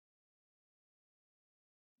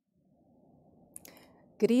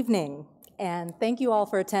Good evening, and thank you all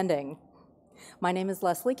for attending. My name is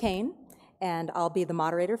Leslie Kane, and I'll be the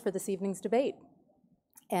moderator for this evening's debate.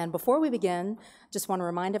 And before we begin, just want to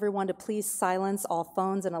remind everyone to please silence all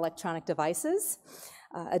phones and electronic devices.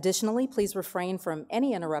 Additionally, please refrain from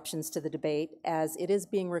any interruptions to the debate, as it is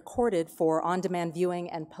being recorded for on-demand viewing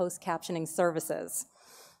and post-captioning services.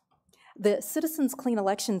 The Citizens Clean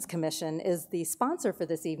Elections Commission is the sponsor for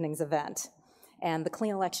this evening's event. And the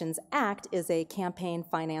Clean Elections Act is a campaign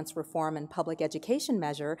finance reform and public education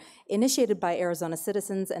measure initiated by Arizona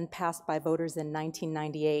citizens and passed by voters in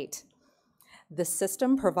 1998. This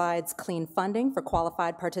system provides clean funding for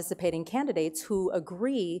qualified participating candidates who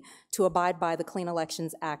agree to abide by the Clean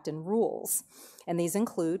Elections Act and rules. And these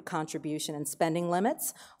include contribution and spending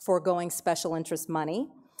limits, foregoing special interest money,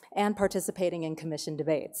 and participating in commission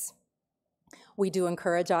debates. We do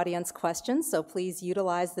encourage audience questions, so please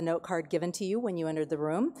utilize the note card given to you when you entered the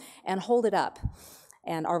room and hold it up.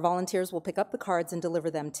 And our volunteers will pick up the cards and deliver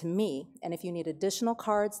them to me. And if you need additional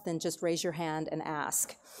cards, then just raise your hand and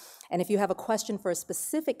ask. And if you have a question for a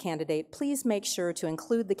specific candidate, please make sure to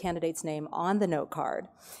include the candidate's name on the note card,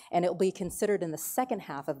 and it will be considered in the second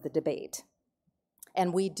half of the debate.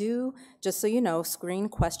 And we do, just so you know, screen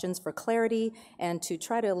questions for clarity and to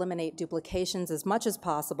try to eliminate duplications as much as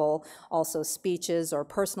possible, also speeches or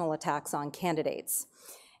personal attacks on candidates.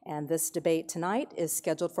 And this debate tonight is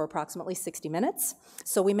scheduled for approximately 60 minutes,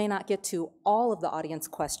 so we may not get to all of the audience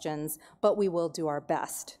questions, but we will do our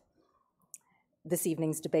best. This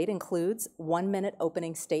evening's debate includes 1-minute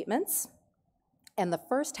opening statements, and the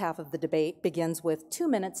first half of the debate begins with 2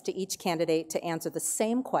 minutes to each candidate to answer the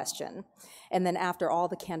same question. And then after all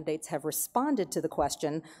the candidates have responded to the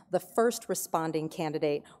question, the first responding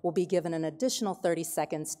candidate will be given an additional 30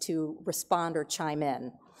 seconds to respond or chime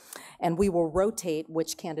in. And we will rotate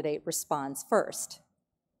which candidate responds first.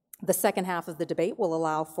 The second half of the debate will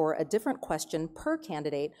allow for a different question per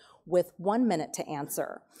candidate with 1 minute to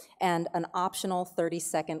answer and an optional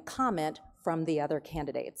 30-second comment from the other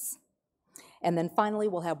candidates. And then finally,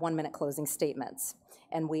 we'll have 1-minute closing statements.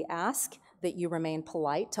 And we ask that you remain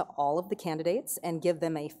polite to all of the candidates and give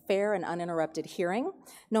them a fair and uninterrupted hearing,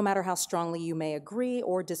 no matter how strongly you may agree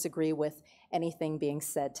or disagree with anything being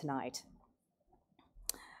said tonight.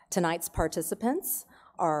 Tonight's participants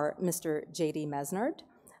are Mr. J.D. Mesnard,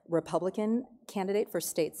 Republican candidate for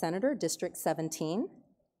State Senator, District 17,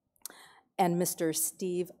 and Mr.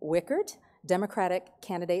 Steve Wickert, Democratic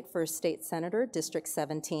candidate for State Senator, District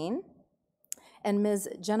 17, and Ms.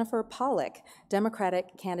 Jennifer Pollock,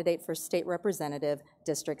 Democratic candidate for State Representative,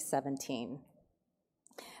 District 17.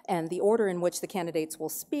 And the order in which the candidates will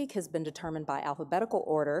speak has been determined by alphabetical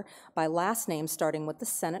order, by last name starting with the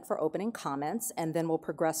Senate for opening comments, and then we'll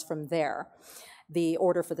progress from there. The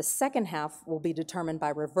order for the second half will be determined by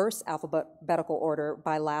reverse alphabetical order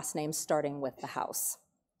by last name starting with the House.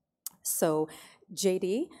 So,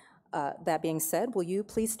 JD, that being said, will you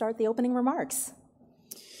please start the opening remarks?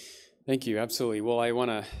 Thank you, absolutely. Well, I want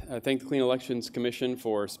to thank the Clean Elections Commission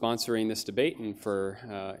for sponsoring this debate and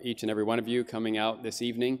for each and every one of you coming out this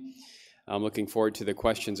evening. I'm looking forward to the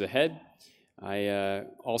questions ahead. I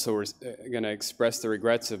also was going to express the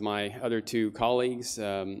regrets of my other two colleagues.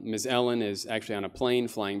 Ms. Ellen is actually on a plane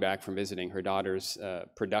flying back from visiting her daughter's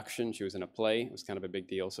production. She was in a play. It was kind of a big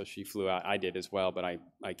deal, so she flew out. I did as well, but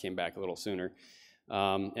I came back a little sooner.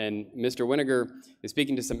 And Mr. Winiger is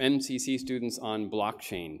speaking to some MCC students on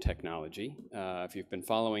blockchain technology. If you've been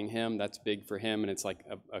following him, that's big for him, and it's like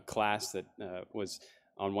a class that was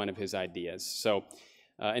on one of his ideas. So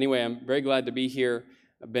anyway, I'm very glad to be here.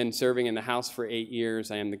 I've been serving in the House for 8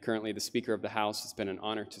 years. I am currently the Speaker of the House. It's been an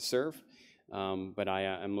honor to serve, but I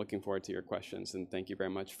am looking forward to your questions, and thank you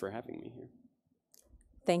very much for having me here.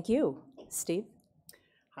 Thank you. Steve?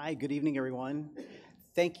 Hi, good evening, everyone.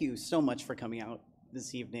 Thank you so much for coming out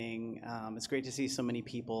this evening. It's great to see so many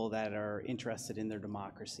people that are interested in their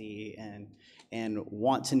democracy and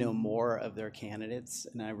want to know more of their candidates,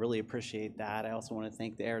 and I really appreciate that. I also want to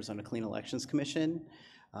thank the Arizona Clean Elections Commission.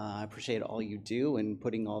 I appreciate all you do in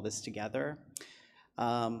putting all this together.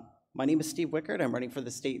 My name is Steve Wickert. I'm running for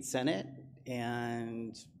the State Senate,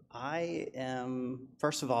 and I am,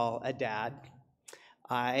 first of all, a dad.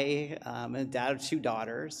 I am a dad of 2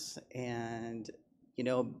 daughters, and you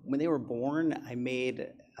know, when they were born, I made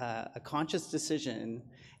a conscious decision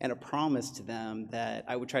and a promise to them that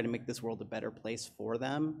I would try to make this world a better place for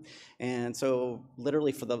them. And so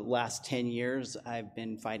literally for the last 10 years, I've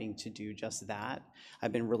been fighting to do just that.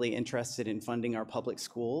 I've been really interested in funding our public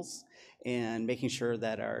schools and making sure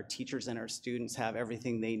that our teachers and our students have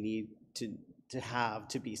everything they need to have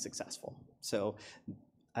to be successful. So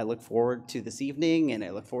I look forward to this evening, and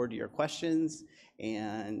I look forward to your questions.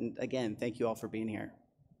 And again, thank you all for being here.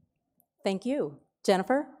 Thank you.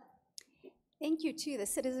 Jennifer? Thank you to the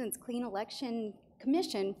Citizens Clean Election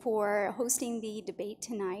Commission for hosting the debate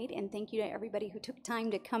tonight, and thank you to everybody who took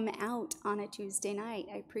time to come out on a Tuesday night.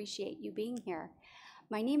 I appreciate you being here.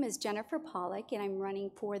 My name is Jennifer Pollock, and I'm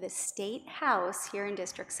running for the State House here in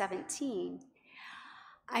District 17.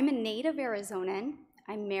 I'm a native Arizonan.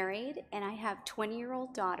 I'm married, and I have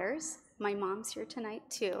 20-year-old daughters. My mom's here tonight,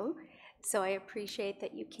 too, so I appreciate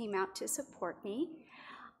that you came out to support me.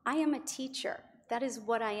 I am a teacher. That is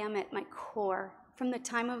what I am at my core. From the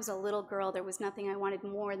time I was a little girl, there was nothing I wanted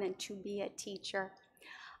more than to be a teacher.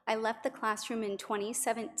 I left the classroom in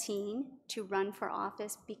 2017 to run for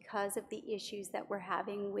office because of the issues that we're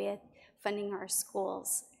having with funding our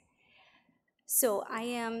schools. So I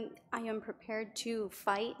am prepared to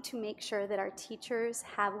fight to make sure that our teachers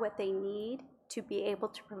have what they need to be able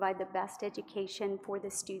to provide the best education for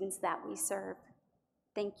the students that we serve.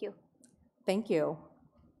 Thank you. Thank you.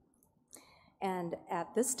 And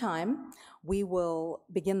at this time, we will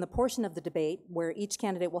begin the portion of the debate where each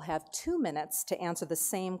candidate will have 2 minutes to answer the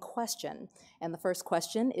same question. And the first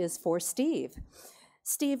question is for Steve.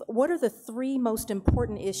 Steve, what are the 3 most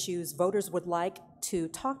important issues voters would like to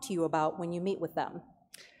talk to you about when you meet with them?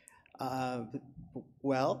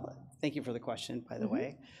 Well, thank you for the question, by the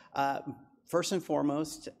way. First and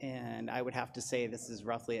foremost, and I would have to say this is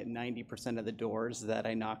roughly at 90% of the doors that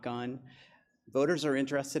I knock on, voters are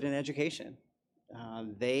interested in education.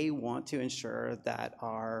 They want to ensure that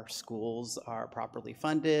our schools are properly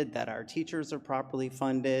funded, that our teachers are properly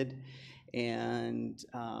funded, and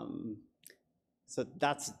so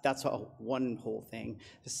that's one whole thing.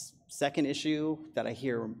 The second issue that I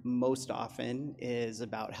hear most often is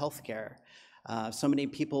about healthcare. So many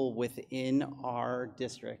people within our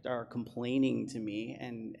district are complaining to me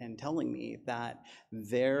and telling me that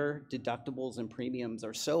their deductibles and premiums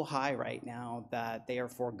are so high right now that they are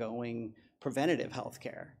foregoing preventative health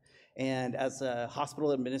care. And as a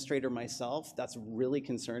hospital administrator myself, that's really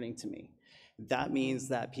concerning to me. That means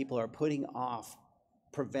that people are putting off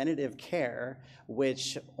preventative care,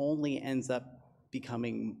 which only ends up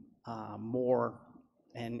becoming more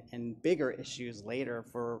and bigger issues later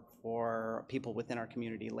for people within our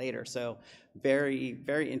community later. So very,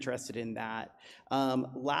 very interested in that.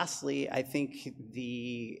 Lastly, I think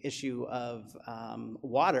the issue of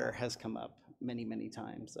water has come up many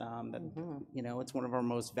times. You know, it's one of our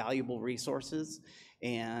most valuable resources,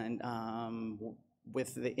 and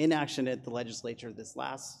with the inaction at the legislature this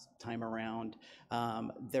last time around,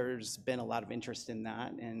 there's been a lot of interest in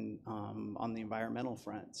that and on the environmental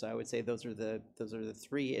front. So I would say those are the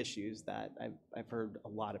 3 issues that I've heard a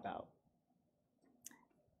lot about.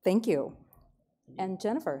 Thank you. And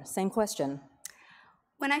Jennifer, same question.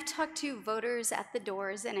 When I've talked to voters at the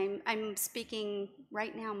doors, and I'm speaking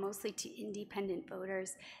right now mostly to independent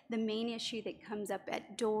voters, the main issue that comes up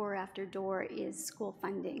at door after door is school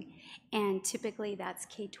funding, and typically that's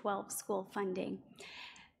K-12 school funding.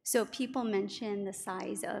 So people mention the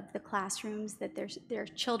size of the classrooms that their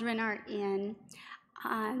children are in.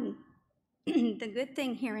 The good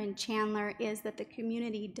thing here in Chandler is that the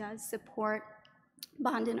community does support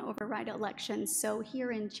bond and override elections. So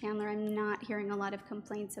here in Chandler, I'm not hearing a lot of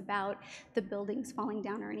complaints about the buildings falling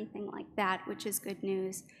down or anything like that, which is good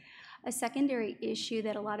news. A secondary issue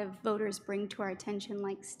that a lot of voters bring to our attention,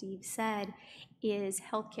 like Steve said, is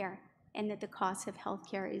healthcare, and that the cost of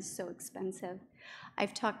healthcare is so expensive.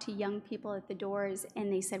 I've talked to young people at the doors,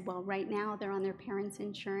 and they said, well, right now they're on their parents'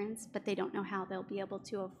 insurance, but they don't know how they'll be able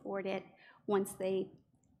to afford it once they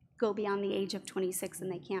go beyond the age of 26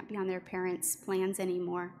 and they can't be on their parents' plans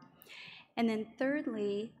anymore. And then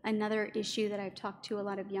thirdly, another issue that I've talked to a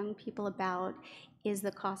lot of young people about is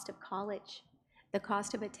the cost of college. The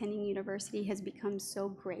cost of attending university has become so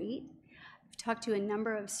great. I've talked to a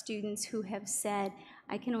number of students who have said,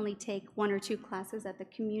 I can only take 1 or 2 classes at the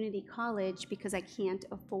community college because I can't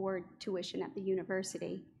afford tuition at the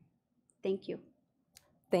university. Thank you.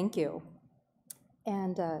 Thank you.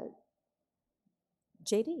 And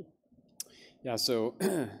JD. Yeah, so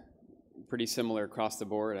pretty similar across the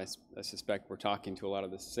board. I suspect we're talking to a lot of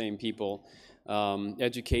the same people.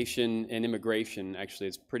 Education and immigration actually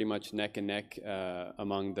is pretty much neck and neck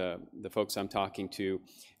among the folks I'm talking to.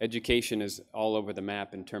 Education is all over the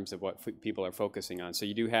map in terms of what people are focusing on. So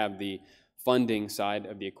you do have the funding side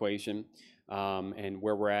of the equation and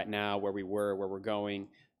where we're at now, where we were, where we're going.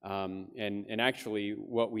 And actually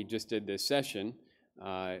what we just did this session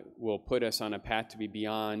will put us on a path to be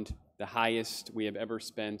beyond the highest we have ever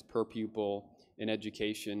spent per pupil in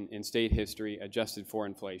education in state history, adjusted for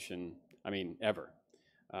inflation, I mean, ever.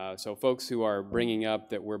 So folks who are bringing up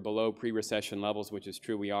that we're below pre-recession levels, which is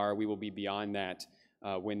true, we are, we will be beyond that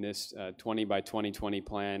when this 20 by 2020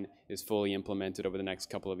 plan is fully implemented over the next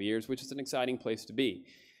couple of years, which is an exciting place to be.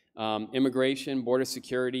 Immigration, border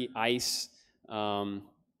security, ICE,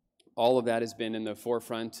 all of that has been in the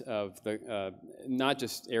forefront of the not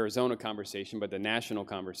just Arizona conversation, but the national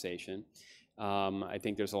conversation. I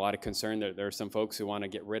think there's a lot of concern that there are some folks who want to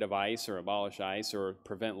get rid of ICE or abolish ICE or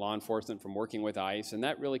prevent law enforcement from working with ICE, and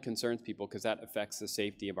that really concerns people because that affects the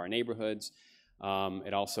safety of our neighborhoods.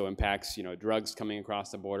 It also impacts, drugs coming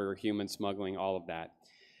across the border, human smuggling, all of that.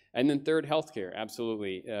 And then third, healthcare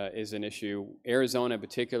absolutely is an issue. Arizona in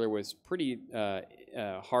particular was pretty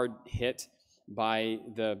hard hit by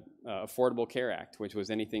the Affordable Care Act, which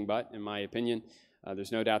was anything but, in my opinion.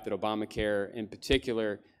 There's no doubt that Obamacare in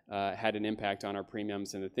particular had an impact on our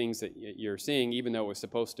premiums, and the things that you're seeing, even though it was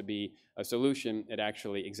supposed to be a solution, it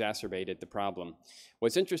actually exacerbated the problem.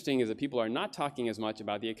 What's interesting is that people are not talking as much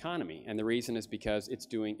about the economy, and the reason is because it's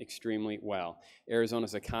doing extremely well.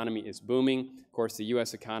 Arizona's economy is booming. Of course, the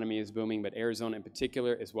U.S. economy is booming, but Arizona in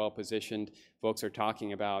particular is well positioned. Folks are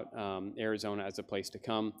talking about Arizona as a place to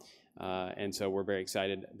come, and so we're very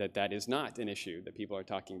excited that that is not an issue that people are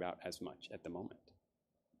talking about as much at the moment.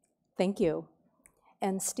 Thank you.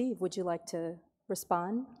 And Steve, would you like to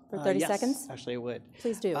respond for 30 seconds? Yes, actually I would.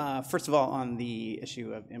 Please do. First of all, on the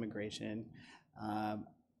issue of immigration,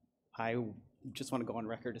 I just want to go on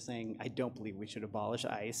record as saying I don't believe we should abolish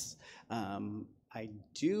ICE. I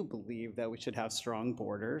do believe that we should have strong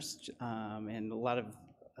borders, and a lot of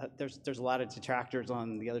there's a lot of detractors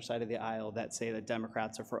on the other side of the aisle that say that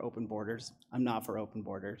Democrats are for open borders. I'm not for open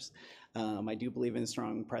borders. I do believe in a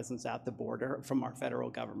strong presence at the border from our federal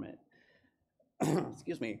government.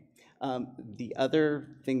 Excuse me. The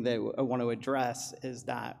other thing that I want to address is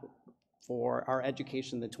that for our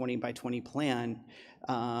education, the 20 by 20 plan,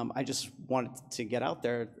 I just wanted to get out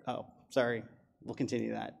there. Oh, sorry. We'll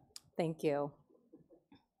continue that. Thank you.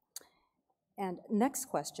 And next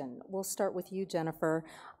question, we'll start with you, Jennifer.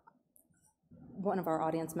 One of our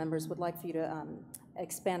audience members would like for you to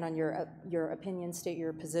expand on your opinion, state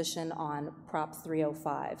your position on Prop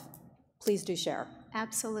 305. Please do share.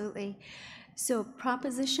 Absolutely. So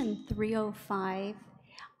Proposition 305,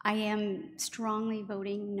 I am strongly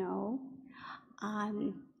voting no.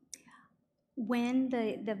 When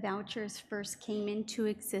the vouchers first came into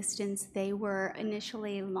existence, they were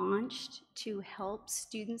initially launched to help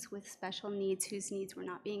students with special needs whose needs were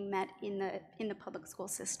not being met in the public school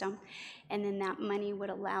system. And then that money would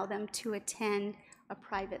allow them to attend a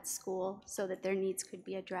private school so that their needs could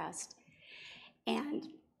be addressed. And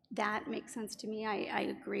that makes sense to me. I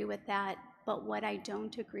agree with that. But what I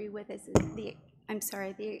don't agree with is the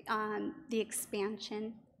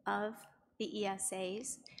expansion of the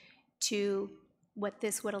ESAs to what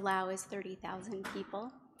this would allow is 30,000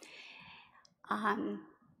 people. I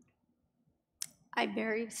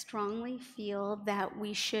very strongly feel that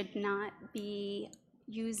we should not be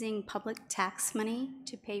using public tax money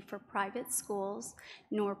to pay for private schools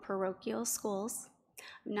nor parochial schools.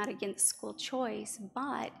 I'm not against school choice,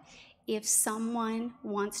 but if someone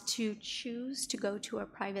wants to choose to go to a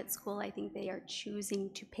private school, I think they are choosing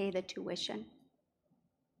to pay the tuition.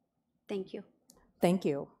 Thank you. Thank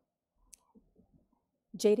you.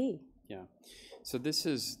 JD. Yeah. So this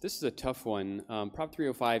is a tough one. Prop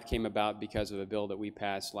 305 came about because of a bill that we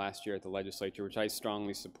passed last year at the legislature, which I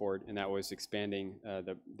strongly support, and that was expanding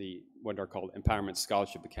the what are called empowerment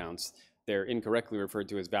scholarship accounts. They're incorrectly referred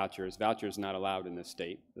to as vouchers. Vouchers not allowed in this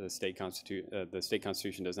state. The state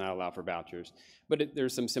constitution does not allow for vouchers, but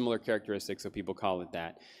there's some similar characteristics, so people call it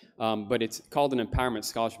that. But it's called an empowerment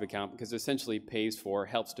scholarship account because it essentially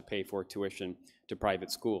helps to pay for tuition to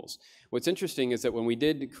private schools. What's interesting is that when we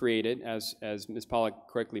did create it, as Ms. Pollack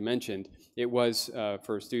correctly mentioned, it was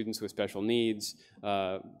for students with special needs,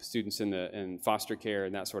 students in foster care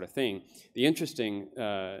and that sort of thing. The interesting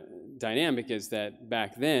dynamic is that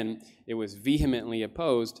back then it was vehemently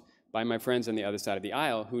opposed by my friends on the other side of the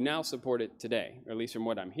aisle who now support it today, or at least from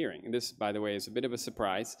what I'm hearing. And this, by the way, is a bit of a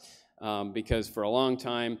surprise because for a long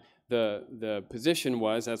time the position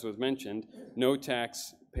was, as was mentioned, no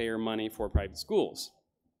taxpayer money for private schools.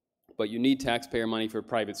 But you need taxpayer money for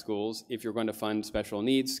private schools if you're going to fund special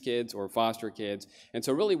needs kids or foster kids. And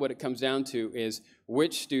so really what it comes down to is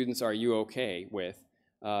which students are you okay with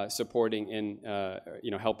supporting in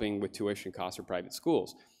helping with tuition costs for private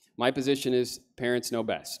schools. My position is parents know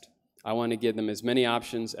best. I want to give them as many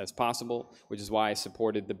options as possible, which is why I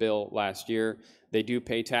supported the bill last year. They do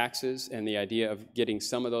pay taxes, and the idea of getting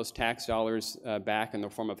some of those tax dollars back in the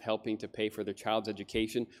form of helping to pay for their child's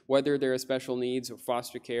education, whether they're a special needs or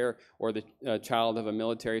foster care or the child of a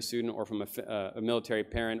military student or from a military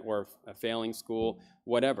parent or a failing school,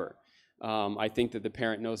 whatever. I think that the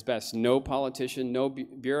parent knows best. No politician, no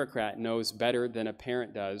bureaucrat knows better than a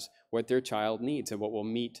parent does what their child needs and what will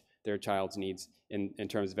meet their child's needs in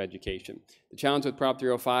terms of education. The challenge with Prop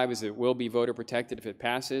 305 is it will be voter protected if it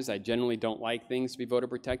passes. I generally don't like things to be voter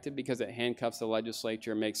protected because it handcuffs the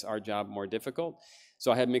legislature and makes our job more difficult.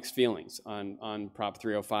 So I have mixed feelings on Prop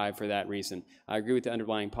 305 for that reason. I agree with the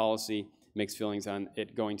underlying policy, mixed feelings on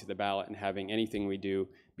it going to the ballot and having anything we do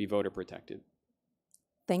be voter protected.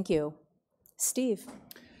 Thank you. Steve?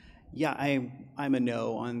 Yeah, I'm a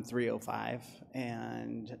no on 305,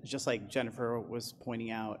 and just like Jennifer was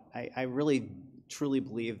pointing out, I really truly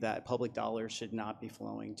believe that public dollars should not be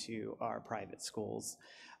flowing to our private schools.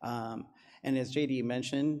 And as JD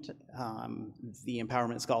mentioned, the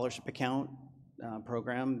Empowerment Scholarship Account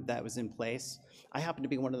program that was in place, I happen to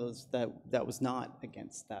be one of those that was not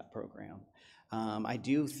against that program. I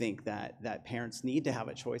do think that parents need to have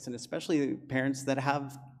a choice, and especially parents that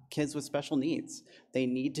have kids with special needs. They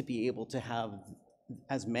need to be able to have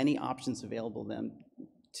as many options available to them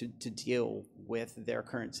to deal with their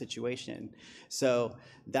current situation. So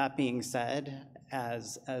that being said,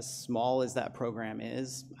 as small as that program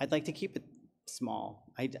is, I'd like to keep it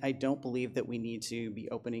small. I don't believe that we need to be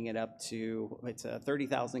opening it up to, it's a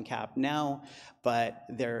 30,000 cap now, but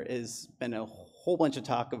there has been a whole bunch of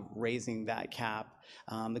talk of raising that cap.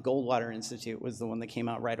 The Goldwater Institute was the one that came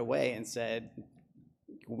out right away and said,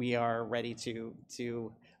 we are ready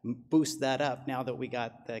to boost that up now that we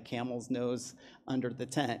got the camel's nose under the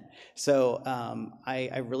tent. So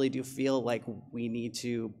I really do feel like we need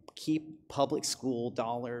to keep public school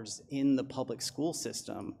dollars in the public school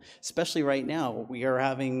system, especially right now. We are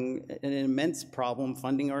having an immense problem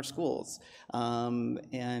funding our schools.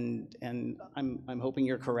 And I'm hoping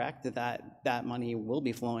you're correct that money will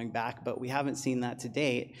be flowing back, but we haven't seen that to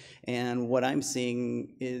date. And what I'm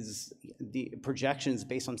seeing is the projections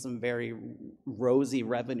based on some very rosy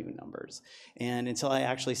revenue numbers. And until I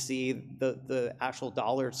actually see the actual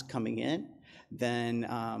dollars coming in, then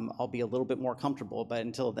I'll be a little bit more comfortable. But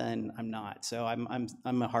until then, I'm not. So I'm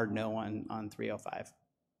a hard no on 305.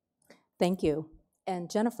 Thank you. And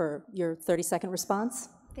Jennifer, your 30-second response?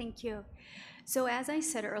 Thank you. So as I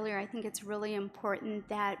said earlier, I think it's really important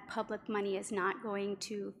that public money is not going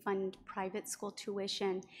to fund private school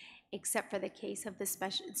tuition, except for the case of the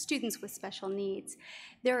students with special needs.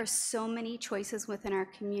 There are so many choices within our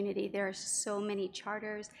community. There are so many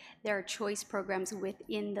charters. There are choice programs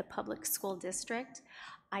within the public school district.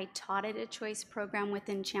 I taught at a choice program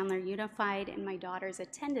within Chandler Unified, and my daughters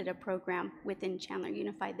attended a program within Chandler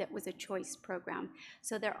Unified that was a choice program.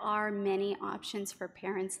 So there are many options for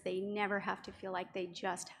parents. They never have to feel like they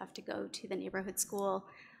just have to go to the neighborhood school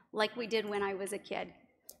like we did when I was a kid.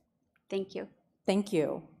 Thank you. Thank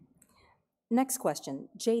you. Next question,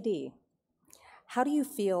 JD. How do you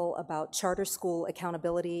feel about charter school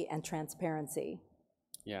accountability and transparency?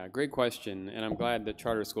 Yeah, great question, and I'm glad that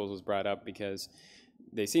charter schools was brought up because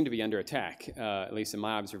they seem to be under attack, at least in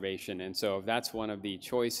my observation. And so if that's one of the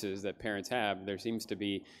choices that parents have, there seems to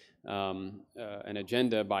be an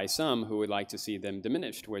agenda by some who would like to see them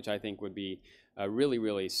diminished, which I think would be really,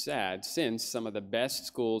 really sad, since some of the best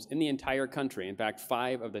schools in the entire country, in fact,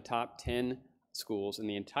 5 of the top 10 schools in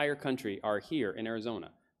the entire country are here in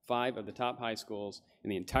Arizona. 5 of the top high schools in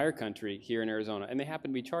the entire country here in Arizona, and they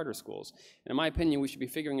happen to be charter schools. And in my opinion, we should be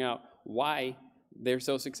figuring out why they're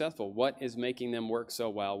so successful. What is making them work so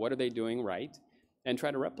well? What are they doing right? And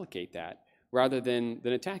try to replicate that rather than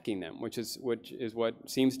attacking them, which is what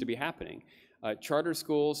seems to be happening. Charter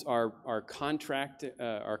schools are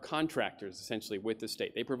contractors essentially with the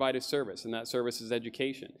state. They provide a service, and that service is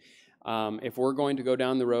education. If we're going to go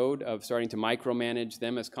down the road of starting to micromanage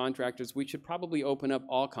them as contractors, we should probably open up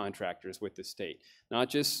all contractors with the state, not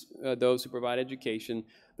just those who provide education,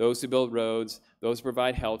 those who build roads, those who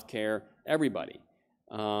provide health care, everybody,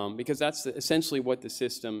 because that's essentially what the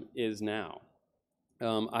system is now.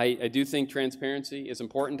 I do think transparency is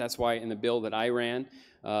important. That's why in the bill that I ran,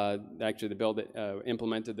 actually the bill that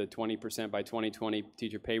implemented the 20% by 2020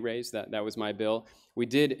 teacher pay raise, that was my bill, we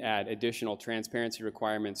did add additional transparency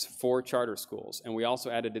requirements for charter schools, and we also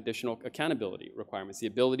added additional accountability requirements, the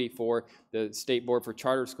ability for the State Board for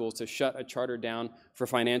Charter Schools to shut a charter down for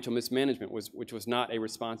financial mismanagement, which was not a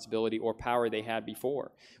responsibility or power they had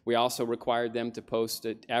before. We also required them to post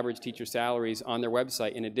average teacher salaries on their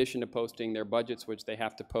website in addition to posting their budgets, which they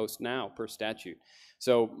have to post now per statute.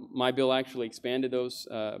 So my bill actually expanded those,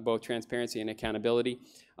 both transparency and accountability.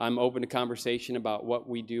 I'm open to conversation about what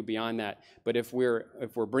we do beyond that. But if we're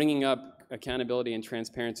bringing up accountability and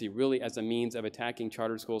transparency really as a means of attacking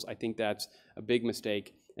charter schools, I think that's a big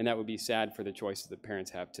mistake, and that would be sad for the choices that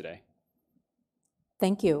parents have today.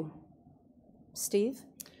 Thank you. Steve?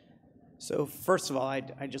 So first of all, I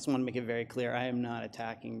just want to make it very clear, I am not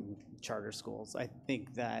attacking charter schools. I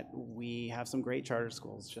think that we have some great charter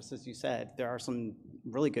schools, just as you said. There are some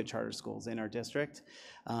really good charter schools in our district,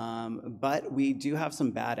 but we do have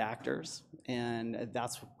some bad actors, and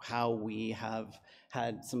that's how we have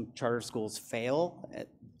had some charter schools fail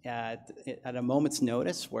at a moment's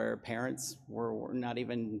notice, where parents were not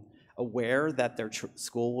even aware that their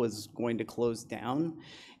school was going to close down.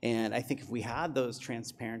 And I think if we had those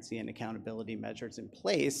transparency and accountability measures in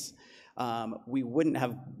place, we wouldn't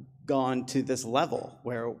have gone to this level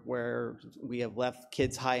where we have left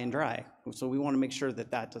kids high and dry. So we want to make sure that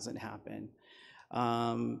that doesn't happen.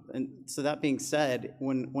 And so that being said,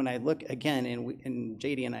 when I look again, and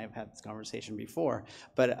JD and I have had this conversation before,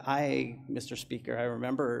 but Mr. Speaker, I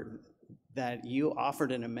remember that you offered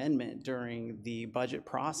an amendment during the budget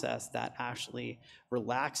process that actually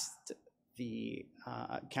relaxed the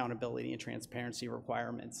accountability and transparency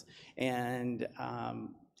requirements. And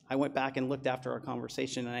I went back and looked after our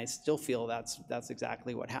conversation, and I still feel that's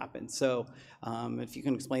exactly what happened. So if you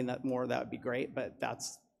can explain that more, that would be great, but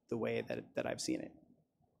that's the way that I've seen it.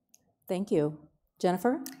 Thank you.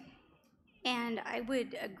 Jennifer? And I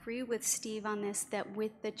would agree with Steve on this, that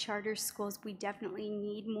with the charter schools, we definitely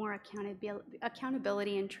need more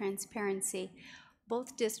accountability and transparency.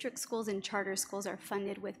 Both district schools and charter schools are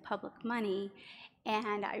funded with public money,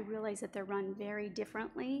 and I realize that they're run very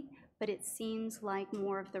differently, but it seems like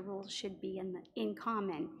more of the rules should be in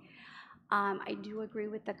common. I do agree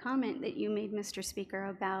with the comment that you made, Mr. Speaker,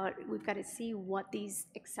 about we've got to see what these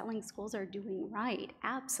excelling schools are doing right.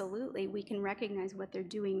 Absolutely, we can recognize what they're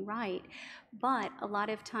doing right, but a lot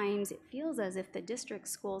of times it feels as if the district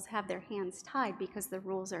schools have their hands tied because the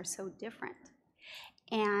rules are so different.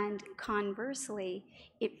 And conversely,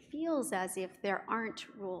 it feels as if there aren't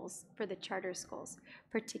rules for the charter schools,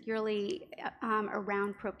 particularly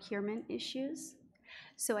around procurement issues.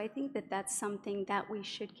 So I think that that's something that we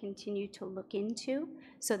should continue to look into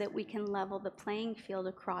so that we can level the playing field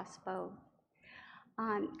across both.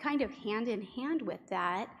 Kind of hand in hand with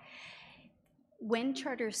that, when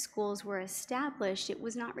charter schools were established, it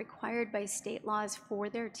was not required by state laws for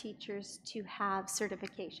their teachers to have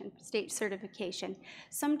certification, state certification.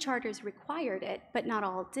 Some charters required it, but not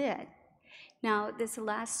all did. Now, this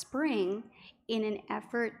last spring, in an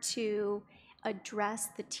effort to address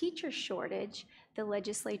the teacher shortage, the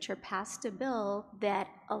legislature passed a bill that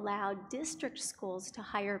allowed district schools to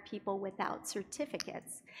hire people without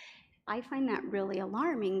certificates. I find that really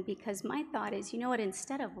alarming because my thought is, you know what,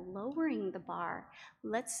 instead of lowering the bar,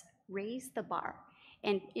 let's raise the bar.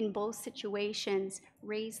 And in both situations,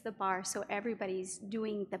 raise the bar so everybody's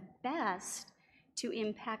doing the best to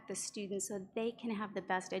impact the students so they can have the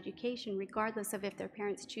best education, regardless of if their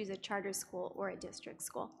parents choose a charter school or a district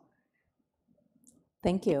school.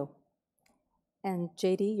 Thank you. And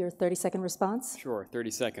JD, your 30-second response? Sure, 30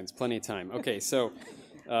 seconds, plenty of time. Okay, so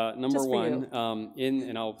number one,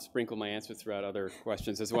 and I'll sprinkle my answer throughout other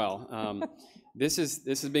questions as well. This is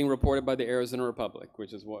being reported by the Arizona Republic,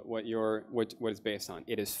 which is what it's based on.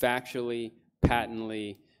 It is factually,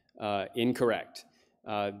 patently incorrect.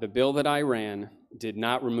 The bill that I ran did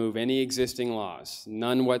not remove any existing laws,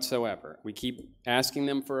 none whatsoever. We keep asking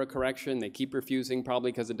them for a correction. They keep refusing,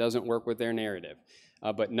 probably because it doesn't work with their narrative.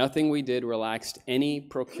 But nothing we did relaxed any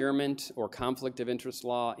procurement or conflict of interest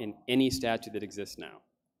law in any statute that exists now.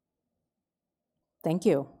 Thank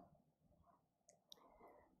you.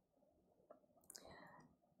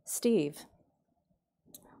 Steve,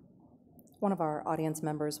 one of our audience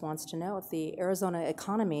members wants to know, if the Arizona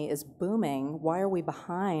economy is booming, why are we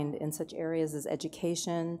behind in such areas as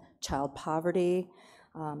education, child poverty,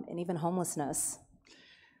 and even homelessness?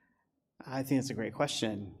 I think it's a great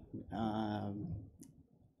question.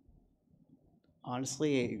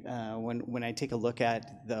 Honestly, when I take a look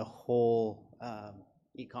at the whole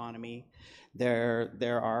economy,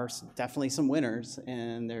 there are definitely some winners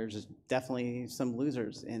and there's definitely some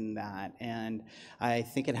losers in that. And I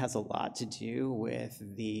think it has a lot to do with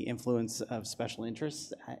the influence of special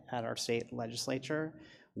interests at our state legislature,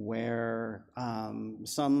 where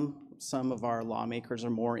some of our lawmakers are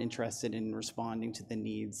more interested in responding to the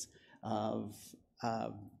needs of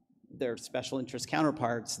their special interest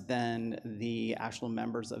counterparts than the actual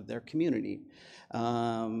members of their community.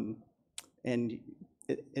 And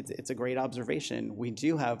it's a great observation. We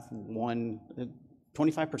do have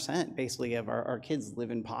 25% basically of our kids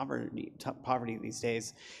live in poverty these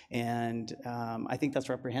days, and I think that's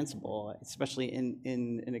reprehensible, especially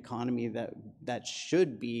in an economy that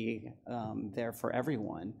should be there for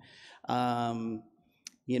everyone.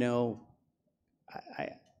 You know,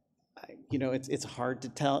 it's hard to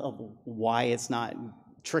tell why it's not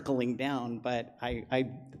trickling down, but I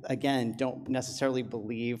again don't necessarily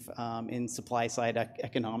believe in supply side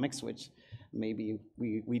economics, which maybe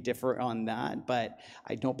we differ on that, but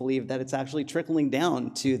I don't believe that it's actually trickling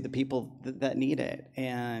down to the people that need it,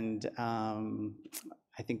 and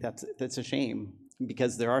I think that's a shame,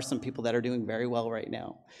 because there are some people that are doing very well right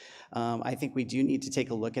now. I think we do need to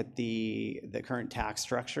take a look at the current tax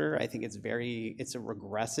structure. I think it's a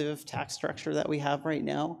regressive tax structure that we have right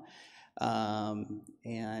now.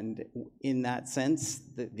 And in that sense,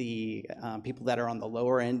 the people that are on the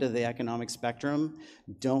lower end of the economic spectrum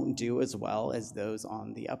don't do as well as those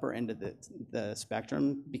on the upper end of the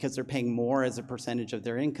spectrum, because they're paying more as a percentage of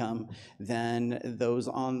their income than those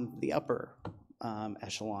on the upper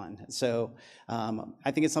echelon. So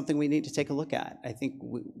I think it's something we need to take a look at. I think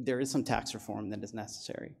there is some tax reform that is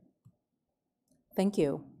necessary. Thank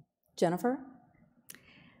you. Jennifer?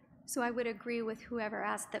 So I would agree with whoever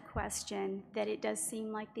asked the question that it does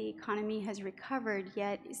seem like the economy has recovered,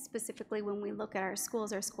 yet specifically when we look at our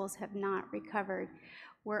schools have not recovered.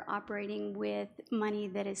 We're operating with money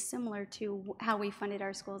that is similar to how we funded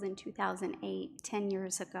our schools in 2008, 10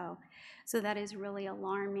 years ago. So that is really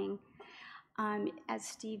alarming. As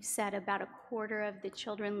Steve said, about a quarter of the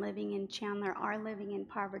children living in Chandler are living in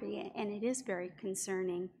poverty, and it is very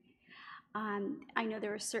concerning. I know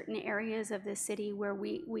there are certain areas of the city where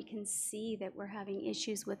we can see that we're having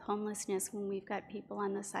issues with homelessness when we've got people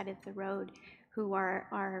on the side of the road who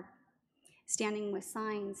are standing with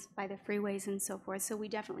signs by the freeways and so forth. So we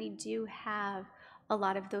definitely do have a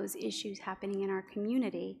lot of those issues happening in our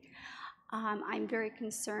community. I'm very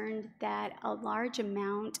concerned that a large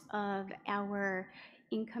amount of our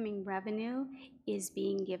incoming revenue is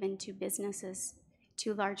being given to businesses,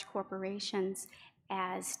 to large corporations,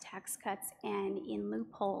 as tax cuts and in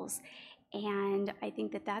loopholes. And I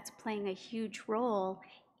think that that's playing a huge role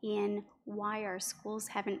in why our schools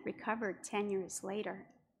haven't recovered 10 years later.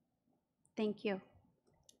 Thank you.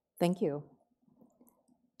 Thank you.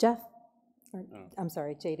 Jeff? I'm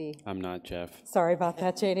sorry, JD. I'm not Jeff. Sorry about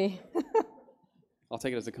that, JD. I'll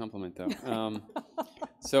take it as a compliment, though.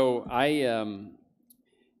 So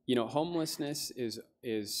homelessness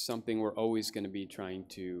is something we're always going to be trying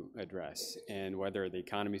to address. And whether the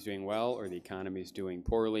economy is doing well or the economy is doing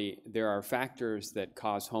poorly, there are factors that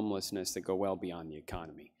cause homelessness that go well beyond the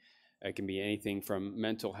economy. It can be anything from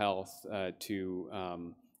mental health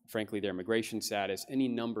to, frankly, their immigration status, any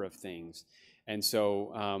number of things. And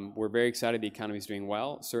so we're very excited the economy is doing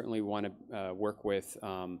well. Certainly want to work with,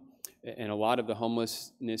 and a lot of the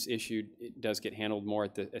homelessness issue does get handled more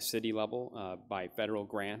at the city level by federal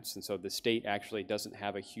grants. And so the state actually doesn't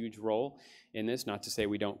have a huge role in this. Not to say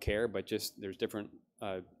we don't care, but just there's different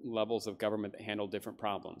levels of government that handle different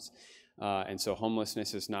problems. And so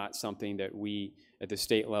homelessness is not something that we at the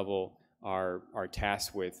state level are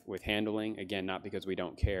tasked with handling. Again, not because we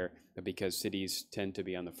don't care, but because cities tend to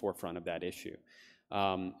be on the forefront of that issue.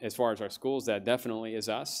 As far as our schools, that definitely is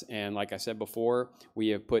us. And like I said before, we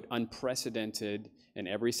have put unprecedented, in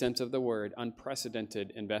every sense of the word,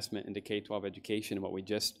 unprecedented investment into K-12 education in what we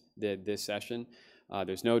just did this session.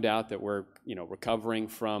 There's no doubt that we're recovering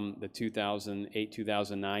from the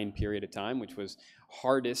 2008-2009 period of time, which was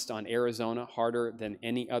hardest on Arizona, harder than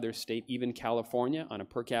any other state, even California. On a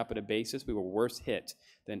per capita basis, we were worse hit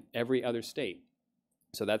than every other state.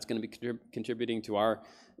 So that's going to be contributing to our,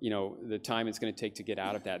 the time it's going to take to get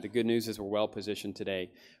out of that. The good news is we're well positioned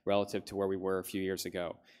today relative to where we were a few years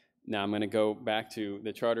ago. Now I'm going to go back to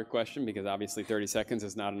the charter question, because obviously 30 seconds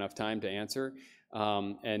is not enough time to answer.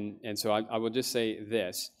 And so I will just say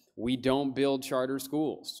this. We don't build charter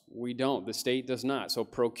schools. We don't. The state does not. So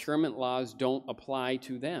procurement laws don't apply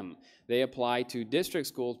to them. They apply to district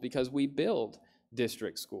schools because we build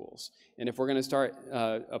district schools. And if we're going to start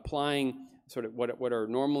applying sort of what are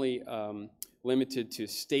normally limited to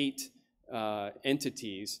state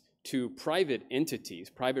entities to private entities,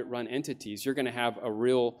 private-run entities, you're going to have a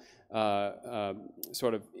real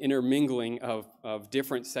sort of intermingling of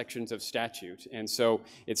different sections of statute. And so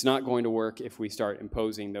it's not going to work if we start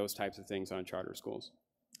imposing those types of things on charter schools.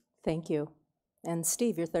 Thank you. And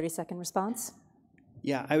Steve, your 30-second response?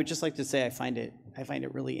 Yeah, I would just like to say I find it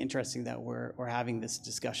really interesting that we're having this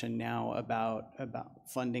discussion now about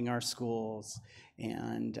funding our schools,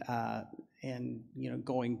 and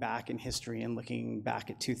going back in history and looking back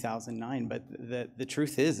at 2009. But the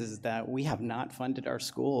truth is that we have not funded our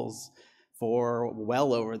schools for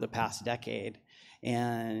well over the past decade,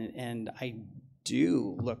 and I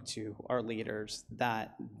do look to our leaders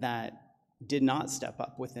that did not step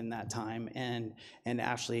up within that time and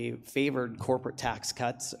actually favored corporate tax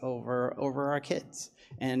cuts over our kids.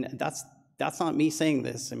 And that's not me saying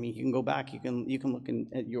this. I mean, you can go back, you can look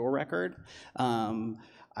at your record.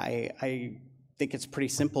 I think it's pretty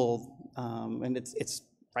simple, and it's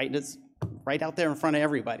right out there in front of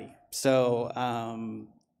everybody. So,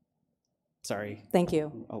 sorry. Thank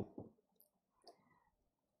you. Oh.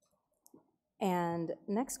 And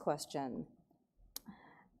next question.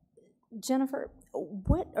 Jennifer,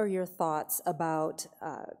 what are your thoughts about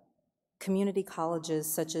community colleges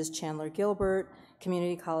such as Chandler Gilbert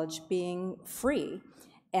Community College being free?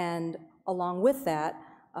 And along with that,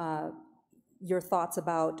 your thoughts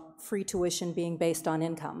about free tuition being based on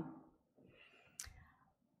income?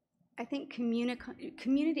 I think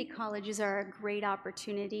community colleges are a great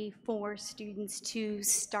opportunity for students to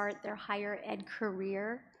start their higher ed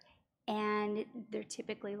career, and they're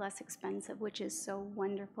typically less expensive, which is so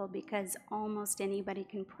wonderful because almost anybody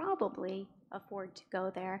can probably afford to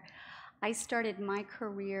go there. I started my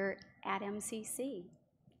career at MCC,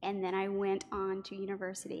 and then I went on to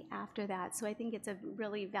university after that, so I think it's a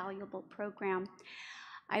really valuable program.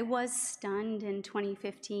 I was stunned in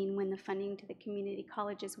 2015 when the funding to the community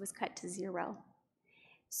colleges was cut to zero.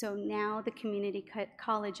 So now the community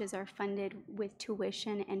colleges are funded with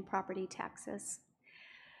tuition and property taxes.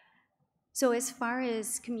 So as far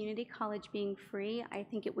as community college being free, I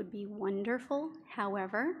think it would be wonderful.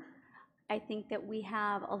 However, I think that we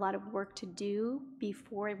have a lot of work to do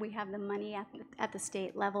before we have the money at the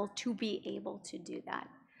state level to be able to do that.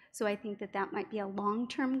 So I think that might be a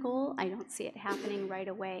long-term goal. I don't see it happening right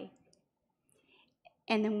away.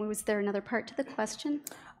 And then was there another part to the question?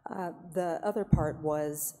 The other part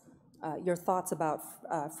was your thoughts about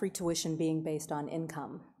free tuition being based on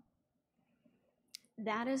income.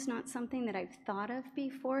 That is not something that I've thought of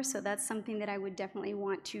before, so that's something that I would definitely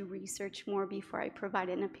want to research more before I provide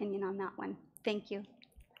an opinion on that one. Thank you.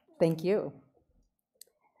 Thank you.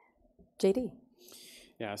 JD.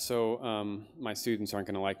 Yeah, so my students aren't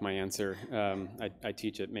going to like my answer. I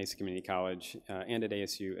teach at Mesa Community College and at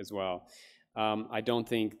ASU as well. I don't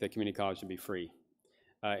think the community college should be free.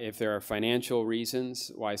 If there are financial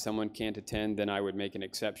reasons why someone can't attend, then I would make an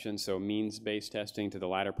exception. So means-based testing to the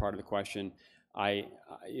latter part of the question,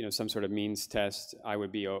 some sort of means test, I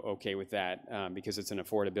would be okay with that because it's an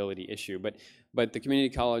affordability issue. But the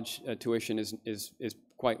community college tuition is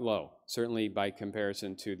quite low, certainly by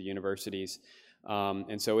comparison to the universities.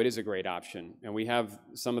 And so it is a great option. And we have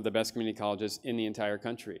some of the best community colleges in the entire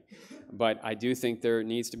country. But I do think there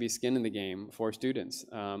needs to be skin in the game for students.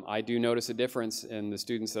 I do notice a difference in the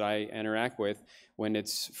students that I interact with when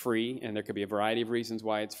it's free, and there could be a variety of reasons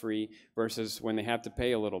why it's free, versus when they have to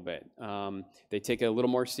pay a little bit. They take it a little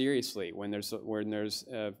more seriously when there's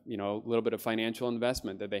a little bit of financial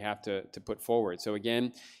investment that they have to put forward. So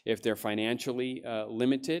again, if they're financially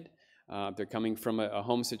limited, they're coming from a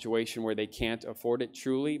home situation where they can't afford it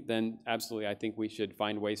truly, then absolutely I think we should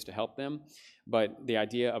find ways to help them. But the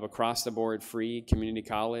idea of across-the-board free community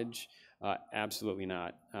college, absolutely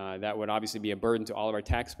not. That would obviously be a burden to all of our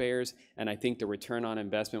taxpayers, and I think the return on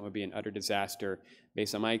investment would be an utter disaster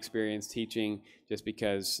based on my experience teaching, just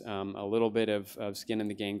because a little bit of skin in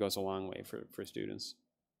the game goes a long way for students.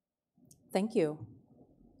 Thank you.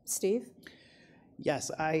 Steve?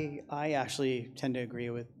 Yes, I actually tend to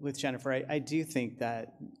agree with Jennifer. I do think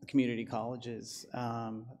that community colleges,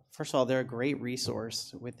 first of all, they're a great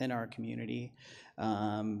resource within our community.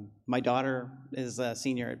 My daughter is a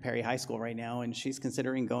senior at Perry High School right now, and she's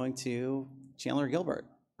considering going to Chandler Gilbert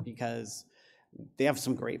because they have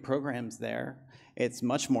some great programs there. It's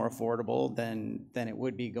much more affordable than it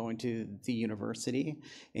would be going to the university,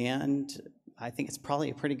 and I think it's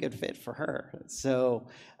probably a pretty good fit for her. So,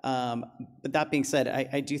 but that being said,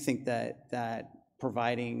 I do think that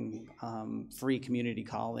providing free community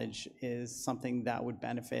college is something that would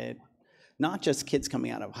benefit not just kids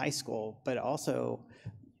coming out of high school, but also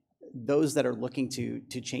those that are looking to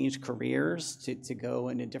change careers, to go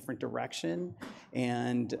in a different direction.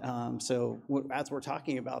 And so as we're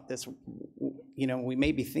talking about this, you know, we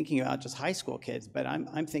may be thinking about just high school kids, but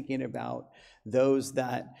I'm thinking about those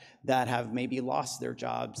that have maybe lost their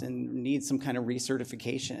jobs and need some kind of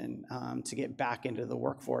recertification to get back into the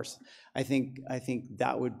workforce. I think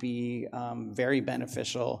that would be very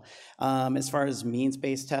beneficial. As far as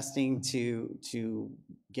means-based testing to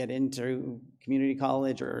get into community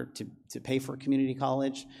college or to pay for community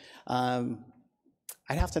college,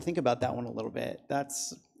 I'd have to think about that one a little bit.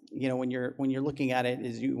 That's, you know, when you're looking at it,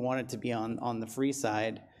 is you want it to be on the free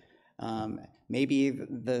side. Maybe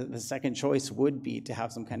the second choice would be to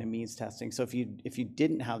have some kind of means testing. So if you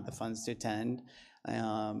didn't have the funds to attend,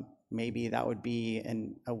 maybe that would be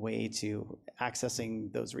a way to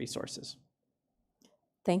accessing those resources.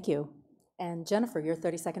 Thank you. And Jennifer, your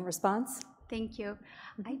 30-second response? Thank you.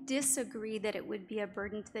 I disagree that it would be a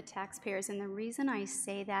burden to the taxpayers, and the reason I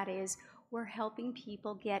say that is we're helping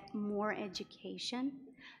people get more education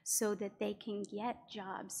so that they can get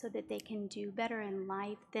jobs, so that they can do better in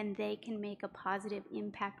life, then they can make a positive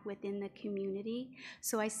impact within the community.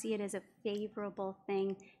 So I see it as a favorable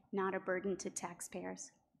thing, not a burden to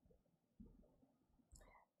taxpayers.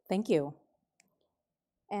 Thank you.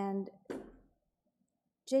 And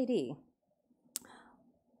JD,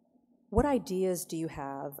 what ideas do you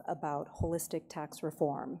have about holistic tax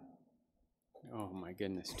reform? Oh my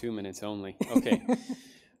goodness, 2 minutes only. Okay.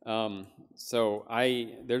 So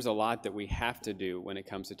there's a lot that we have to do when it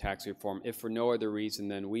comes to tax reform, if for no other reason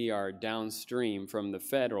than we are downstream from the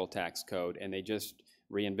federal tax code, and they just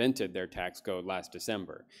reinvented their tax code last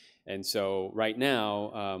December. And so right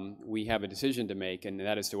now, we have a decision to make, and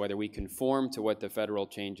that is to whether we conform to what the federal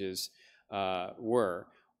changes were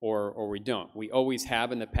or we don't. We always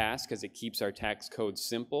have in the past because it keeps our tax code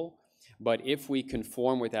simple. But if we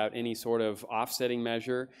conform without any sort of offsetting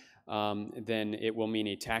measure, then it will mean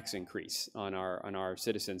a tax increase on our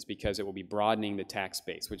citizens, because it will be broadening the tax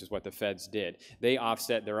base, which is what the feds did. They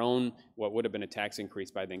offset their own, what would have been a tax increase,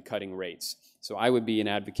 by then cutting rates. So I would be an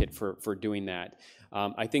advocate for doing that.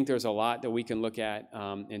 I think there's a lot that we can look at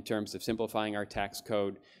in terms of simplifying our tax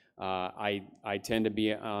code. I tend to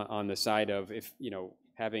be on the side of, if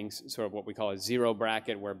having sort of what we call a zero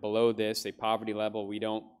bracket, where below this, a poverty level, we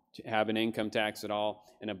don't have an income tax at all,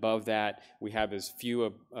 and above that we have as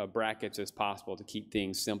few brackets as possible to keep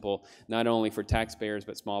things simple, not only for taxpayers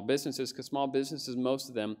but small businesses, because small businesses, most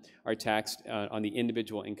of them are taxed on the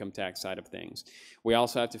individual income tax side of things. We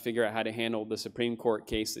also have to figure out how to handle the Supreme Court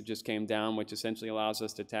case that just came down, which essentially allows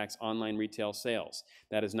us to tax online retail sales.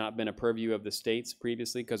 That has not been a purview of the states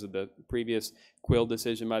previously because of the previous Quill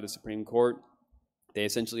decision by the Supreme Court. They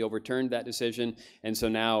essentially overturned that decision, and so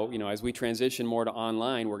now, as we transition more to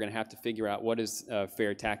online, we're going to have to figure out what is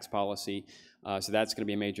fair tax policy. So that's going to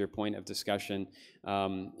be a major point of discussion.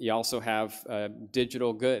 You also have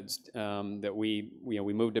digital goods that we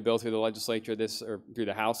moved a bill through the legislature through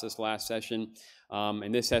the House this last session,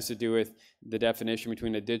 and this has to do with the definition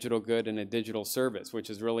between a digital good and a digital service, which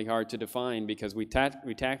is really hard to define because we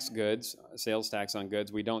tax goods, sales tax on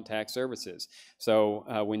goods, we don't tax services. So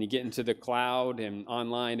when you get into the cloud and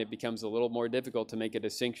online, it becomes a little more difficult to make a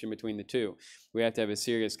distinction between the two. We have to have a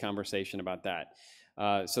serious conversation about that.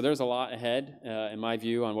 So there's a lot ahead, in my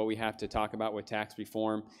view, on what we have to talk about with tax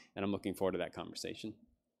reform, and I'm looking forward to that conversation.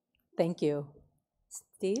 Thank you.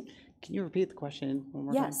 Steve? Can you repeat the question one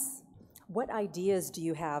more time? Yes. What ideas do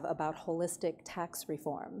you have about holistic tax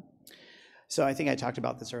reform? So I think I talked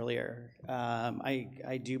about this earlier.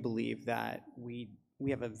 I do believe that we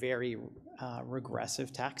have a very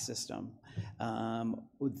regressive tax system.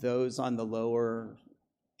 With those on the lower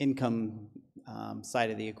income side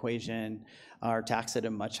of the equation are taxed at a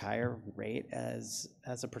much higher rate as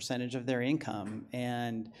a percentage of their income.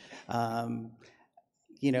 And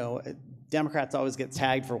Democrats always get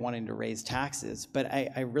tagged for wanting to raise taxes, but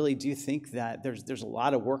I really do think that there's a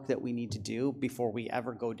lot of work that we need to do before we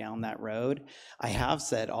ever go down that road. I have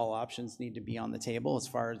said all options need to be on the table as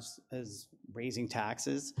far as raising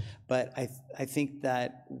taxes, but I think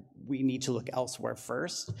that we need to look elsewhere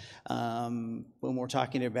first when we're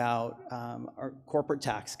talking about our corporate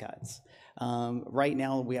tax cuts. Right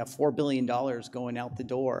now we have $4 billion going out the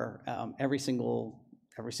door every single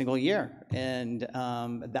year, and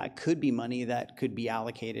that could be money that could be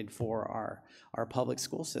allocated for our public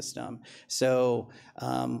school system. So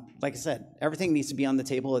like I said, everything needs to be on the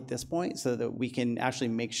table at this point so that we can actually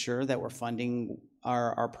make sure that we're funding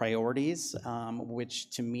our priorities,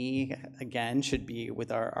 which to me, again, should be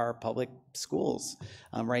with our public schools.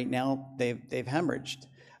 Right now, they've hemorrhaged.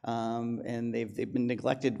 And they've been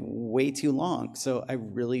neglected way too long. So I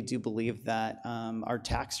really do believe that our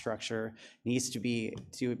tax structure needs to be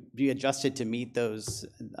adjusted to meet those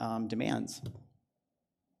demands.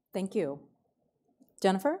 Thank you.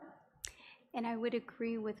 Jennifer? And I would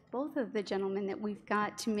agree with both of the gentlemen that we've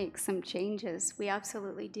got to make some changes. We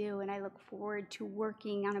absolutely do, and I look forward to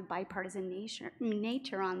working on a bipartisan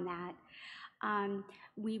nature on that.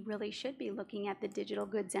 We really should be looking at the digital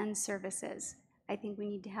goods and services. I think we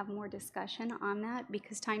need to have more discussion on that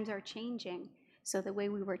because times are changing. So the way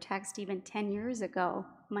we were taxed even 10 years ago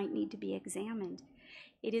might need to be examined.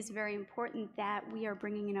 It is very important that we are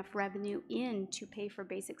bringing enough revenue in to pay for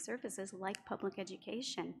basic services like public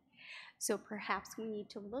education. So perhaps we need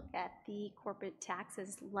to look at the corporate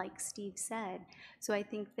taxes like Steve said. So I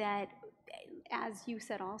think that, as you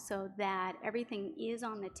said also, that everything is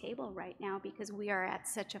on the table right now because we are at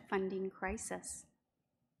such a funding crisis.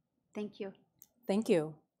 Thank you. Thank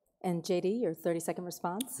you. And JD, your 30-second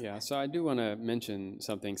response? Yeah, so I do want to mention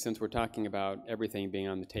something since we're talking about everything being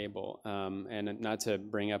on the table, and not to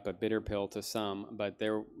bring up a bitter pill to some, but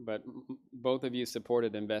both of you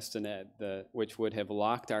supported Invest in Ed, which would have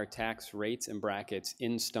locked our tax rates and brackets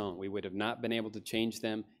in stone. We would have not been able to change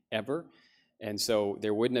them ever, and so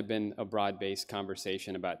there wouldn't have been a broad-based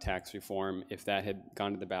conversation about tax reform if that had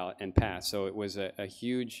gone to the ballot and passed. So it was a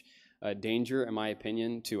huge danger, in my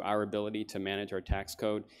opinion, to our ability to manage our tax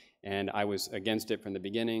code. And I was against it from the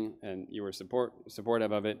beginning, and you were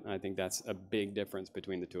supportive of it. I think that's a big difference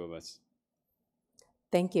between the two of us.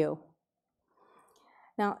 Thank you.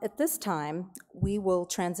 Now, at this time, we will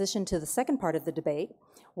transition to the second part of the debate,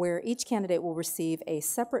 where each candidate will receive a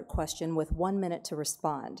separate question with 1 minute to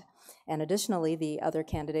respond. And additionally, the other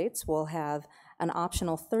candidates will have an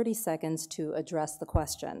optional 30 seconds to address the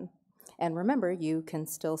question. And remember, you can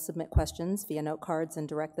still submit questions via note cards and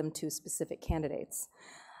direct them to specific candidates.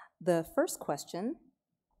 The first question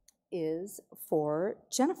is for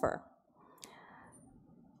Jennifer.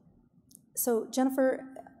 So, Jennifer,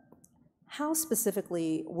 how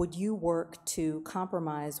specifically would you work to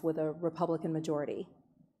compromise with a Republican majority?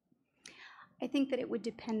 I think that it would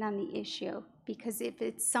depend on the issue, because if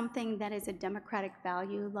it's something that is a democratic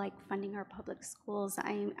value, like funding our public schools,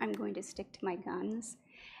 I'm going to stick to my guns.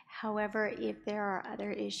 However, if there are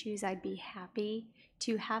other issues, I'd be happy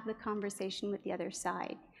to have the conversation with the other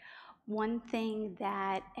side. One thing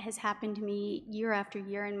that has happened to me year after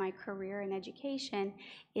year in my career in education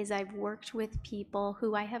is I've worked with people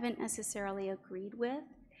who I haven't necessarily agreed with,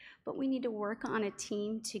 but we need to work on a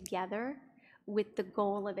team together with the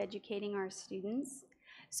goal of educating our students.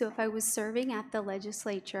 So if I was serving at the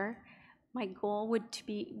legislature, my goal would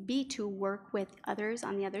be to work with others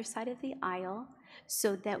on the other side of the aisle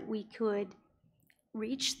so that we could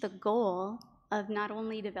reach the goal of not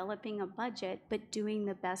only developing a budget, but doing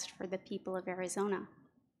the best for the people of Arizona.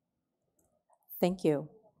 Thank you.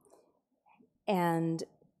 And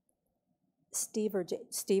Steve,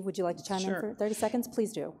 Steve, would you like to chime in for 30 seconds?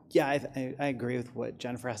 Please do. Yeah, I agree with what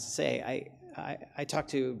Jennifer has to say. I talk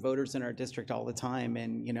to voters in our district all the time,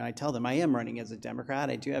 and I tell them I am running as a Democrat.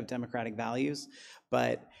 I do have Democratic values,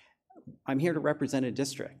 but I'm here to represent a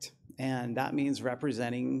district, and that means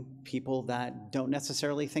representing people that don't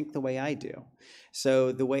necessarily think the way I do.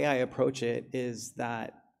 So the way I approach it is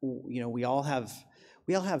that we all have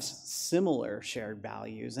similar shared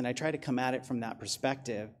values, and I try to come at it from that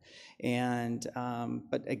perspective. And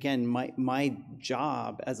but again, my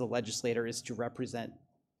job as a legislator is to represent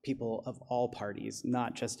people of all parties,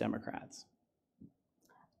 not just Democrats.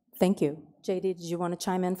 Thank you. JD, did you want to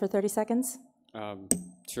chime in for 30 seconds?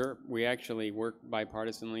 Sure. We actually work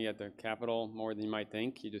bipartisanly at the Capitol more than you might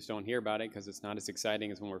think. You just don't hear about it because it's not as exciting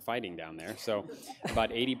as when we're fighting down there. So about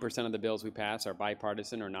 80% of the bills we pass are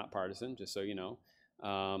bipartisan or not partisan, just so you know.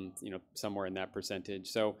 Somewhere in that percentage.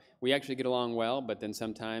 So we actually get along well, but then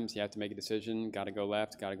sometimes you have to make a decision, got to go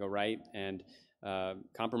left, got to go right, and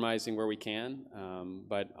compromising where we can.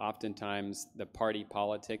 But oftentimes the party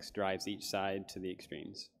politics drives each side to the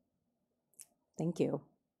extremes. Thank you.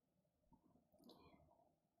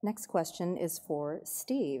 Next question is for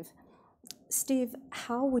Steve. Steve,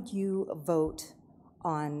 how would you vote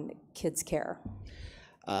on Kids Care?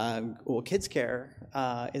 Well, Kids Care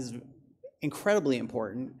is incredibly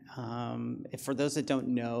important. For those that don't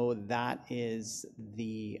know, that is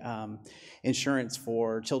the insurance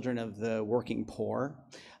for children of the working poor.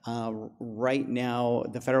 Right now,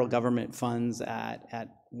 the federal government funds at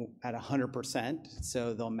 100%,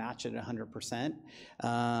 so they'll match it at 100%.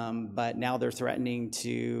 But now they're threatening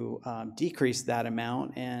to decrease that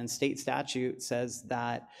amount, and state statute says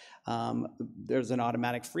that there's an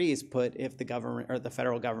automatic freeze put if the government or the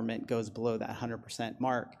federal government goes below that 100%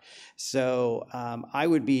 mark. So I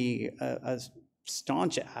would be a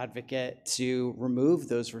staunch advocate to remove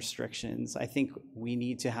those restrictions. I think we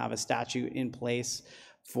need to have a statute in place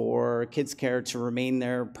for Kids Care to remain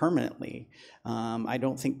there permanently. I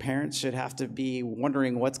don't think parents should have to be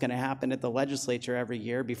wondering what's going to happen at the legislature every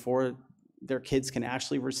year before their kids can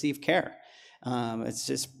actually receive care. It's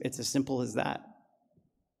as simple as that.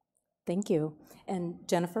 Thank you. And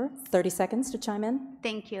Jennifer, 30 seconds to chime in.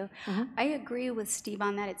 Thank you. I agree with Steve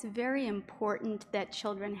on that. It's very important that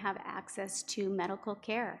children have access to medical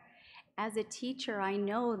care. As a teacher, I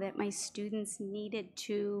know that my students needed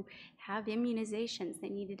to have immunizations. They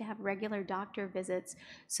needed to have regular doctor visits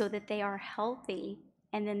so that they are healthy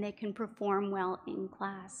and then they can perform well in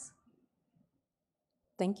class.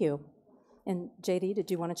 Thank you. And JD, did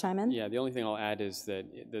you want to chime in? Yeah, the only thing I'll add is that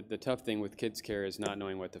the tough thing with Kids Care is not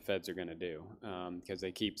knowing what the feds are going to do, because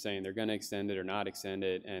they keep saying they're going to extend it or not extend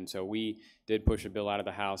it. And so we did push a bill out of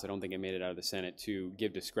the House. I don't think it made it out of the Senate to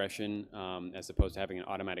give discretion as opposed to having an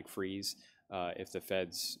automatic freeze if the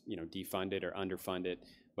feds, defund it or underfund it.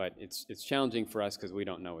 But it's challenging for us because we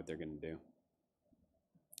don't know what they're going to do.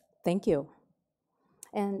 Thank you.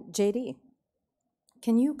 And JD,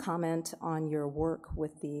 can you comment on your work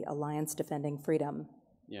with the Alliance Defending Freedom?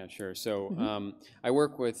 Yeah, sure. So I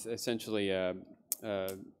work with essentially a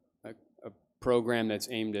program that's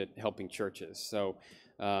aimed at helping churches. So,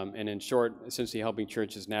 and in short, essentially helping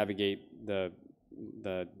churches navigate the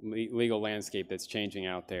legal landscape that's changing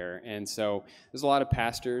out there. And so there's a lot of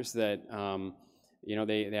pastors that,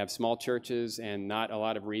 they have small churches and not a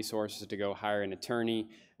lot of resources to go hire an attorney.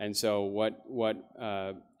 And so what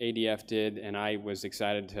ADF did, and I was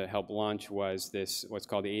excited to help launch, was this what's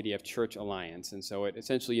called the ADF Church Alliance. And so it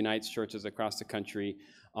essentially unites churches across the country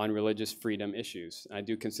on religious freedom issues. I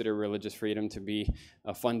do consider religious freedom to be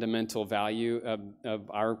a fundamental value of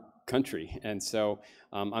our country. And so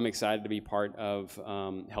I'm excited to be part of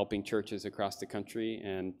helping churches across the country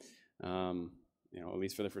and, at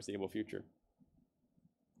least for the foreseeable future.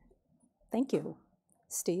 Thank you.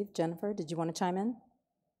 Steve, Jennifer, did you want to chime in?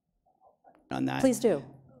 On that. Please do.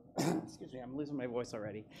 Excuse me, I'm losing my voice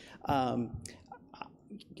already. I'm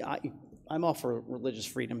all for religious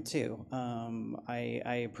freedom too.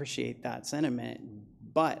 I appreciate that sentiment,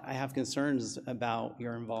 but I have concerns about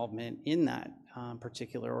your involvement in that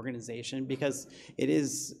particular organization because it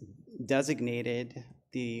is designated,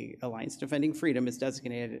 the Alliance Defending Freedom is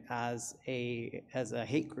designated as a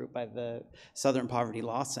hate group by the Southern Poverty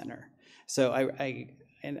Law Center. So I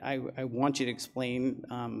want you to explain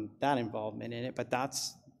that involvement in it, but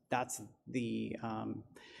that's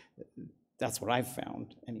what I've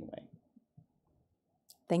found anyway.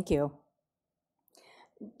 Thank you.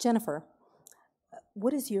 Jennifer,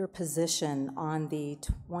 what is your position on the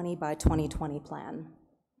 20 by 2020 plan?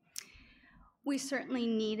 We certainly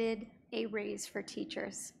needed a raise for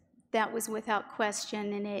teachers. That was without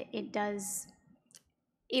question, and it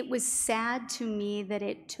was sad to me that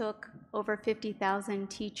it took over 50,000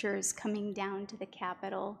 teachers coming down to the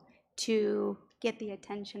Capitol to get the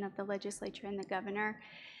attention of the legislature and the governor.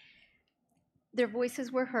 Their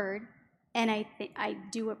voices were heard, and I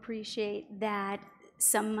do appreciate that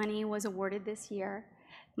some money was awarded this year.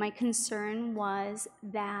 My concern was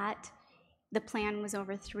that the plan was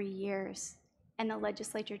over 3 years, and the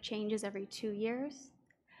legislature changes every 2 years.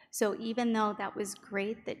 So even though that was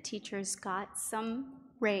great that teachers got some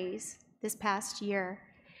raise this past year,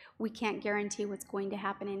 we can't guarantee what's going to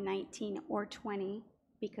happen in 19 or 20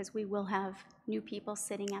 because we will have new people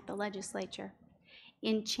sitting at the legislature.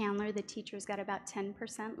 In Chandler, the teachers got about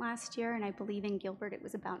 10% last year, and I believe in Gilbert it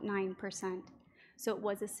was about 9%. So it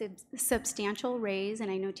was a substantial raise,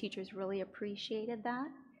 and I know teachers really appreciated that,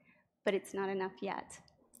 but it's not enough yet.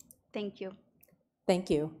 Thank you.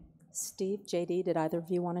 Thank you. Steve, JD, did either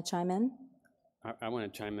of you want to chime in? I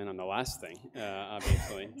want to chime in on the last thing,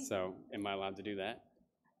 obviously. So am I allowed to do that?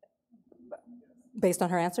 Based on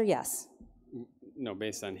her answer, yes. No,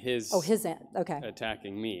 based on his, okay.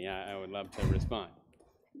 attacking me, I would love to respond.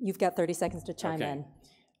 You've got 30 seconds to chime in.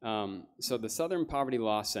 So the Southern Poverty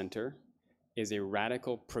Law Center is a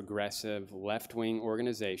radical, progressive, left-wing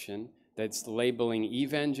organization that's labeling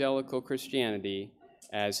evangelical Christianity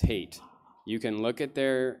as hate. You can look at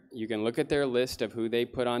their list of who they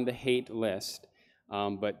put on the hate list,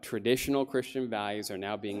 but traditional Christian values are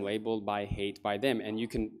now being labeled by hate by them. And you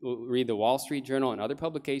can read the Wall Street Journal and other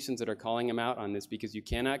publications that are calling them out on this because you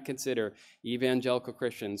cannot consider evangelical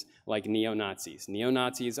Christians like neo-Nazis.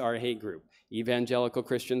 Neo-Nazis are a hate group. Evangelical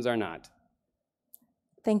Christians are not.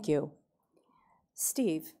 Thank you.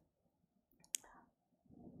 Steve,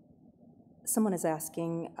 someone is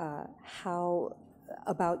asking how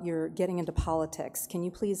about your getting into politics. Can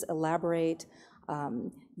you please elaborate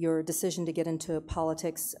your decision to get into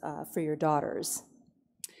politics for your daughters?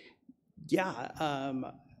 Yeah,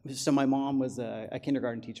 so my mom was a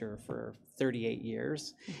kindergarten teacher for 38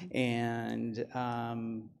 years, and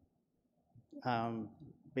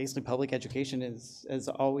basically public education has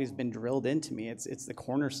always been drilled into me. It's the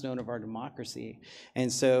cornerstone of our democracy.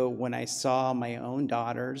 And so when I saw my own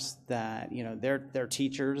daughters that, you know, their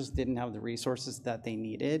teachers didn't have the resources that they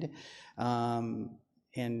needed, and,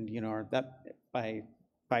 you know, that by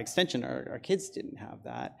extension, our kids didn't have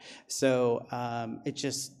that. So it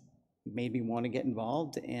just made me want to get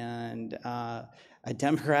involved. And a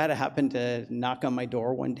Democrat happened to knock on my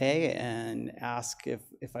door one day and ask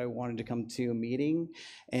if I wanted to come to a meeting.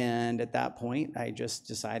 And at that point, I just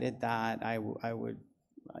decided that I would,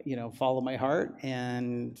 you know, follow my heart.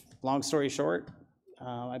 And long story short,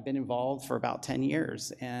 I've been involved for about 10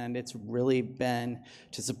 years, and it's really been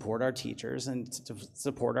to support our teachers and to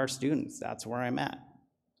support our students. That's where I'm at.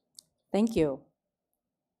 Thank you.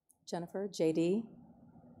 Jennifer, JD?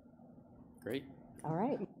 Great. All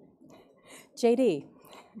right. JD,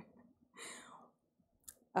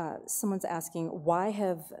 someone's asking,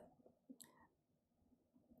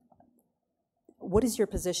 what is your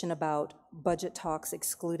position about budget talks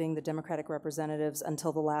excluding the Democratic representatives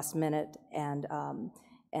until the last minute and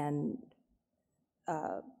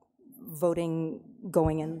voting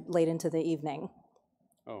going in late into the evening?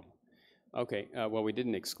 Oh, okay. Well, we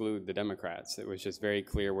didn't exclude the Democrats. It was just very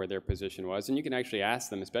clear where their position was. And you can actually ask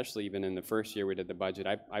them, especially even in the first year we did the budget.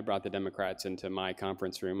 I brought the Democrats into my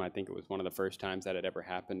conference room. I think it was one of the first times that had ever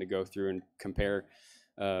happened to go through and compare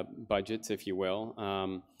budgets, if you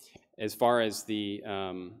will. As far as the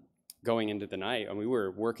going into the night, and we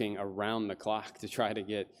were working around the clock to try to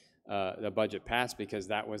get the budget passed, because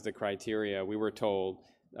that was the criteria we were told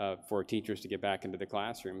for teachers to get back into the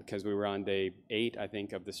classroom, because we were on day 8, I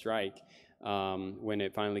think, of the strike when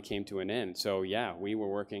it finally came to an end. So yeah, we were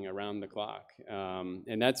working around the clock.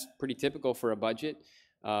 And that's pretty typical for a budget.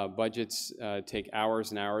 Budgets take hours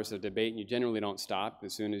and hours of debate, and you generally don't stop.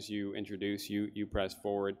 As soon as you introduce, you press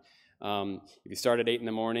forward. If you start at 8 in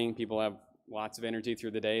the morning, people have lots of energy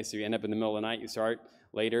through the day, so you end up in the middle of the night. You start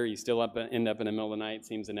later, you still end up in the middle of the night.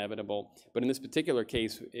 Seems inevitable. But in this particular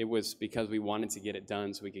case, it was because we wanted to get it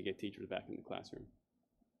done so we could get teachers back in the classroom.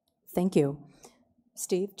 Thank you.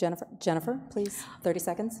 Steve, Jennifer, please, 30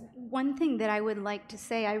 seconds. One thing that I would like to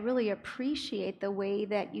say, I really appreciate the way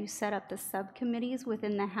that you set up the subcommittees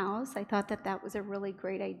within the House. I thought that that was a really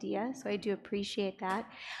great idea, so I do appreciate that.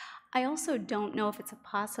 I also don't know if it's a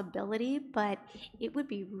possibility, but it would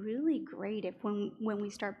be really great if when we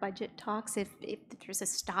start budget talks, if there's a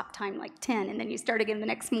stop time like 10 and then you start again the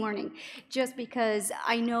next morning, just because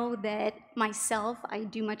I know that myself, I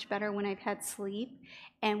do much better when I've had sleep,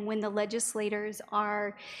 and when the legislators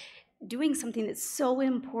are doing something that's so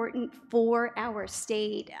important for our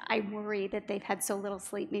state, I worry that they've had so little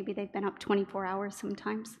sleep. Maybe they've been up 24 hours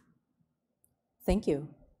sometimes. Thank you.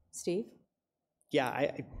 Steve? Yeah,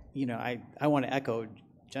 I want to echo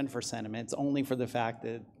Jennifer's sentiments, only for the fact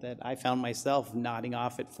that I found myself nodding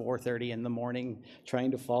off at 4:30 in the morning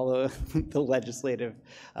trying to follow the legislative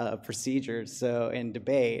procedures and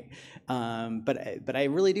debate. But I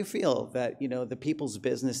really do feel that, you know, the people's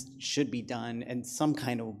business should be done in some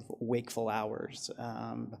kind of wakeful hours.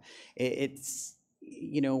 It's,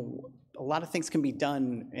 you know, a lot of things can be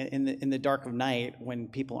done in the dark of night when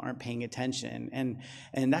people aren't paying attention,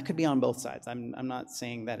 and that could be on both sides. I'm not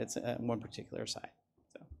saying that it's one particular side.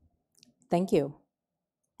 So. Thank you.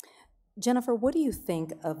 Jennifer, what do you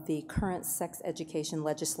think of the current sex education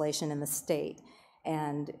legislation in the state?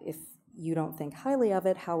 And if you don't think highly of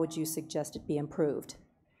it, how would you suggest it be improved?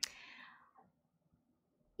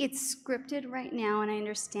 It's scripted right now, and I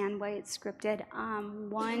understand why it's scripted.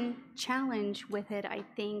 One challenge with it, I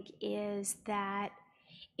think, is that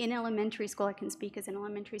in elementary school, I can speak as an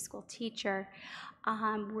elementary school teacher,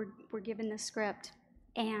 we're given the script.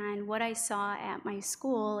 And what I saw at my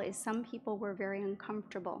school is some people were very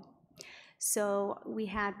uncomfortable. So we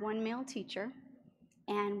had one male teacher,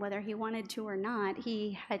 and whether he wanted to or not,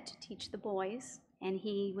 he had to teach the boys, and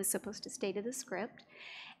he was supposed to stay to the script.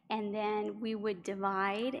 And then we would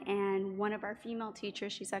divide, and one of our female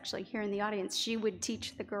teachers, she's actually here in the audience, she would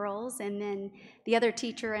teach the girls, and then the other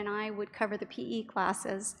teacher and I would cover the PE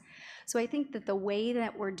classes. So I think that the way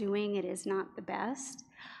that we're doing it is not the best.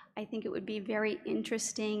 I think it would be very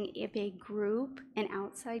interesting if a group, an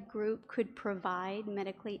outside group, could provide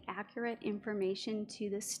medically accurate information to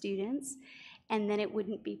the students, and then it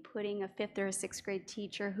wouldn't be putting a 5th or a 6th grade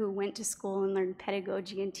teacher who went to school and learned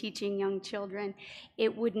pedagogy and teaching young children.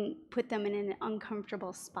 It wouldn't put them in an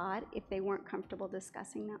uncomfortable spot if they weren't comfortable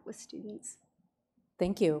discussing that with students.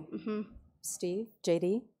 Thank you. Mm-hmm. Steve,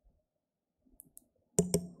 JD?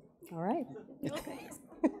 All right. Okay.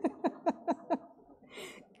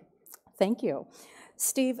 Thank you.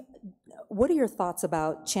 Steve, what are your thoughts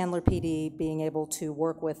about Chandler PD being able to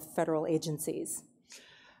work with federal agencies?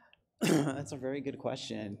 That's a very good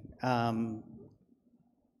question. I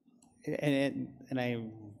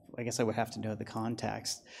guess I would have to know the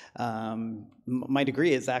context. My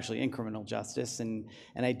degree is actually in criminal justice, and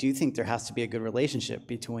I do think there has to be a good relationship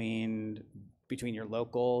between your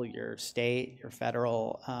local, your state, your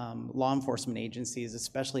federal law enforcement agencies,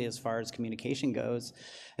 especially as far as communication goes,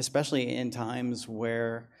 especially in times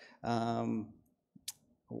where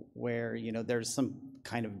there's some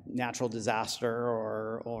kind of natural disaster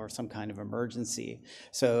or some kind of emergency.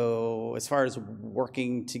 So as far as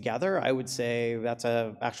working together, I would say that's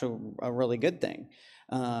actually a really good thing.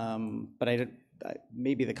 But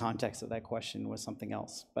maybe the context of that question was something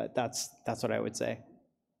else, but that's what I would say.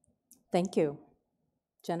 Thank you.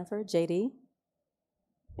 Jennifer, JD?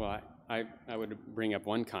 Well, I would bring up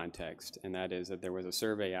one context, and that is that there was a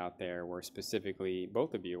survey out there where specifically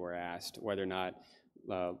both of you were asked whether or not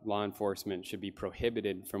law enforcement should be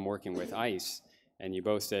prohibited from working with ICE, and you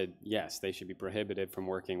both said yes, they should be prohibited from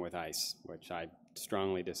working with ICE, which I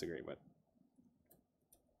strongly disagree with.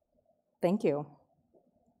 Thank you.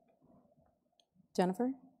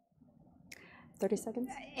 Jennifer? 30 seconds.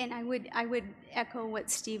 And I would echo what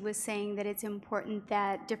Steve was saying, that it's important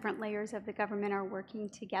that different layers of the government are working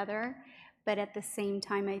together, but at the same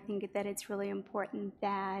time, I think that it's really important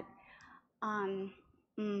that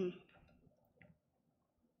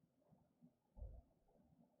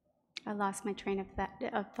I lost my train of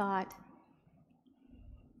thought.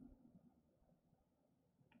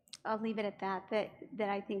 I'll leave it at that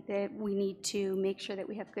I think that we need to make sure that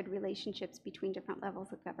we have good relationships between different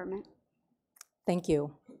levels of government. Thank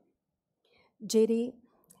you. JD,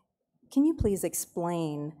 can you please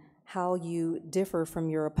explain how you differ from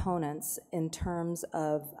your opponents in terms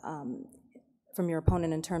of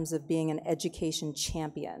being an education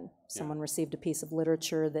champion? Someone received a piece of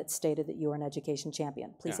literature that stated that you were an education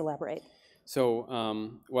champion. Please elaborate.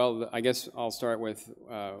 So, well, I guess I'll start with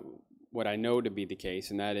what I know to be the case,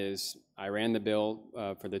 and that is I ran the bill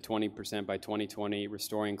for the 20% by 2020,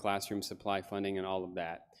 restoring classroom supply funding and all of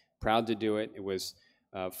that. Proud to do it. It was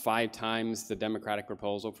 5 times the Democratic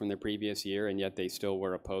proposal from the previous year, and yet they still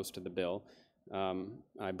were opposed to the bill.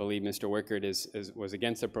 I believe Mr. Wickard was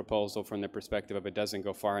against the proposal from the perspective of it doesn't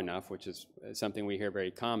go far enough, which is something we hear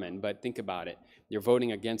very common. But think about it. You're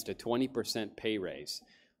voting against a 20% pay raise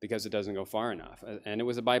because it doesn't go far enough. And it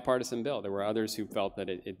was a bipartisan bill. There were others who felt that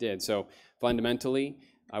it did. So fundamentally,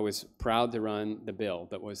 I was proud to run the bill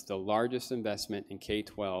that was the largest investment in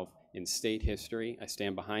K-12 in state history. I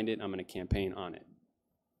stand behind it. I'm going to campaign on it.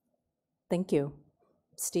 Thank you.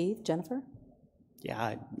 Steve, Jennifer? Yeah,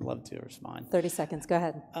 I'd love to respond. 30 seconds, go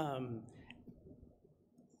ahead.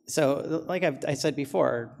 So, like I said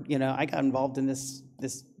before, I got involved in this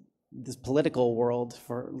political world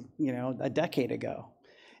for a decade ago,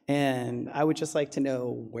 and I would just like to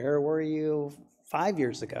know, where were you 5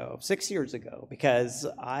 years ago, 6 years ago? Because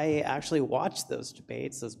I actually watched those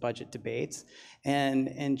debates, those budget debates, and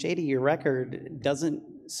JD, your record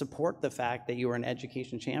doesn't support the fact that you were an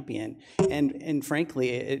education champion, and frankly,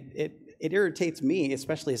 it irritates me,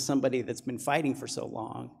 especially as somebody that's been fighting for so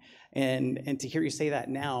long, and to hear you say that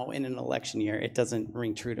now in an election year, it doesn't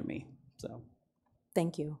ring true to me. So,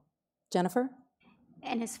 thank you. Jennifer?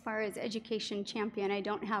 And as far as education champion, I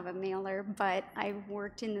don't have a mailer, but I've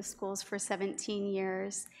worked in the schools for 17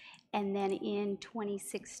 years. And then in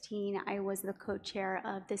 2016, I was the co-chair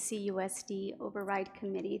of the CUSD Override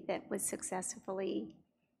Committee that was successfully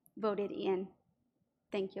voted in.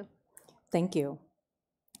 Thank you. Thank you.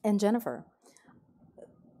 And Jennifer,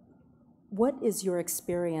 what is your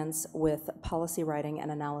experience with policy writing and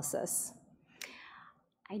analysis?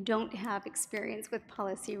 I don't have experience with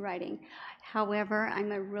policy writing. However,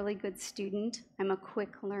 I'm a really good student. I'm a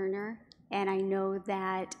quick learner, and I know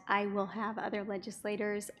that I will have other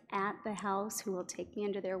legislators at the House who will take me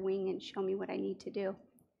under their wing and show me what I need to do.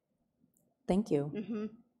 Thank you.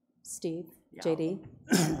 Steve, yeah, JD?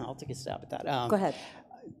 I'll take a stab at that. Go ahead.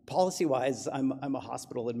 Policy-wise, I'm a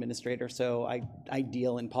hospital administrator, so I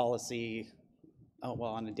deal in policy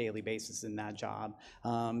on a daily basis in that job.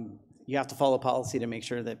 You have to follow policy to make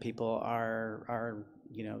sure that people are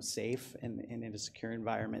safe and in a secure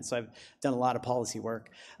environment. So I've done a lot of policy work.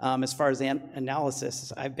 As far as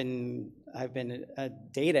analysis, I've been a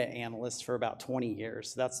data analyst for about 20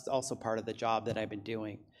 years. That's also part of the job that I've been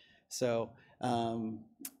doing. So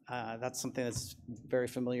that's something that's very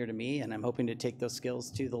familiar to me, and I'm hoping to take those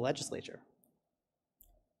skills to the legislature.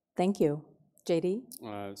 Thank you.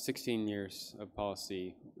 JD? 16 years of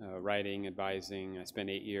policy writing, advising. I spent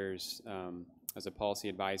 8 years as a policy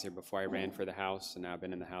advisor before I ran for the House, and now I've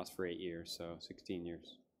been in the House for 8 years, so 16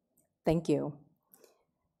 years. Thank you.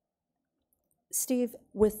 Steve,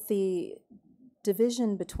 with the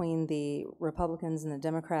division between the Republicans and the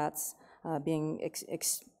Democrats being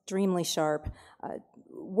extremely sharp,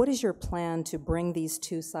 what is your plan to bring these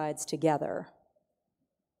two sides together?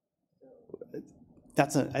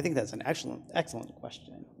 I think that's an excellent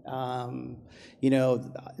question. You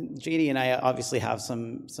know, JD and I obviously have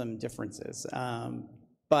some differences,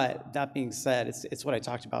 but that being said, it's what I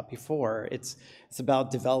talked about before. It's about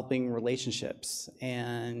developing relationships,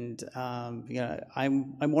 and you know,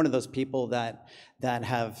 I'm one of those people that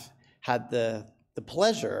have had the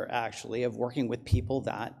pleasure, actually, of working with people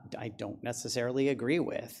that I don't necessarily agree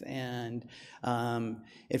with. And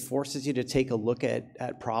it forces you to take a look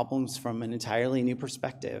at problems from an entirely new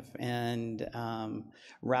perspective. And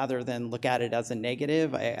rather than look at it as a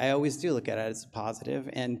negative, I always do look at it as a positive.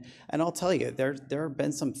 And I'll tell you, there have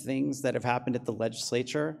been some things that have happened at the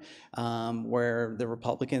legislature where the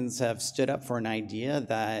Republicans have stood up for an idea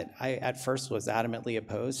that I at first was adamantly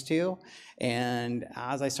opposed to. And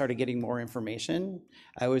as I started getting more information,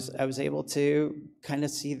 I was able to kind of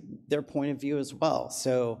see their point of view as well.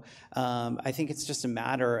 So I think it's just a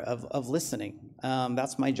matter of listening.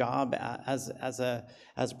 That's my job as a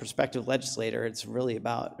prospective legislator. It's really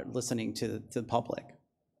about listening to the public.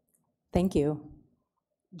 Thank you.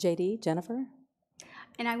 JD, Jennifer?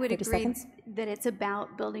 And I would 30 agree seconds. that it's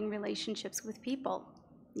about building relationships with people.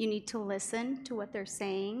 You need to listen to what they're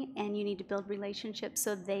saying, and you need to build relationships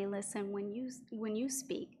so they listen when you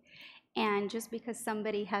speak. And just because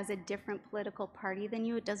somebody has a different political party than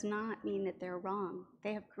you, it does not mean that they're wrong.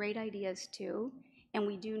 They have great ideas too, and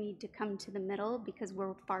we do need to come to the middle because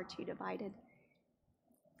we're far too divided.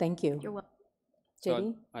 Thank you. You're welcome. So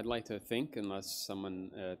JD? I'd like to think, unless someone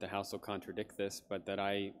at the House will contradict this, but that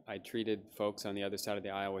I treated folks on the other side of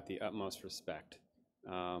the aisle with the utmost respect.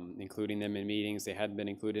 Including them in meetings. They hadn't been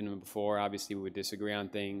included in them before. Obviously, we would disagree on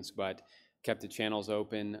things, but kept the channels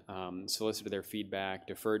open, solicited their feedback,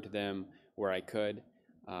 deferred to them where I could,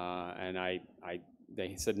 and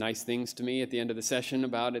they said nice things to me at the end of the session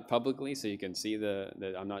about it publicly, so you can see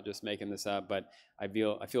that I'm not just making this up, but I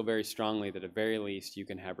feel very strongly that at very least you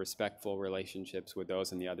can have respectful relationships with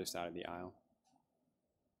those on the other side of the aisle.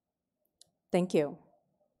 Thank you.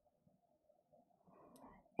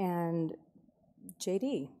 And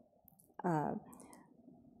JD,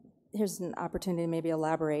 here's an opportunity to maybe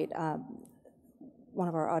elaborate. One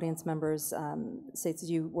of our audience members states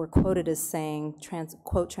you were quoted as saying,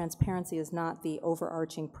 quote, transparency is not the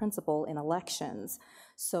overarching principle in elections.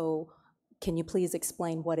 So can you please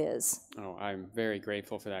explain what is? Oh, I'm very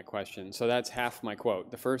grateful for that question. So that's half my quote.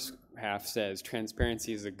 The first half says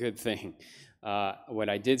transparency is a good thing. What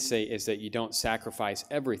I did say is that you don't sacrifice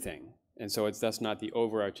everything. And so that's not the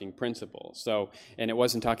overarching principle. So, and it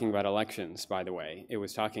wasn't talking about elections, by the way. It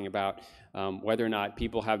was talking about whether or not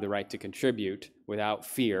people have the right to contribute without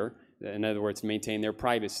fear. In other words, maintain their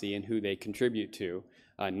privacy and who they contribute to.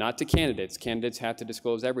 Not to candidates. Candidates have to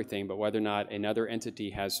disclose everything, but whether or not another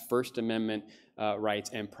entity has First Amendment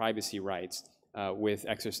rights and privacy rights with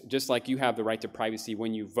exercise, just like you have the right to privacy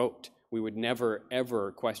when you vote. We would never,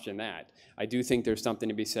 ever question that. I do think there's something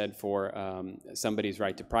to be said for somebody's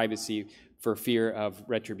right to privacy for fear of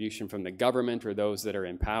retribution from the government or those that are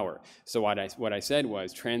in power. So what I said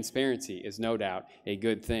was transparency is no doubt a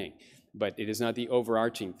good thing, but it is not the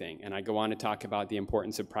overarching thing. And I go on to talk about the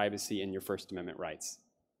importance of privacy and your First Amendment rights.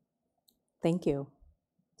 Thank you.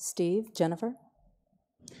 Steve, Jennifer?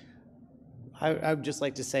 I would just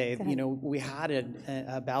like to say, you know, we had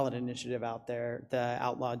a ballot initiative out there, the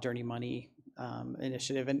Outlaw Dirty Money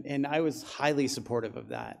initiative, and I was highly supportive of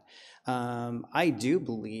that. I do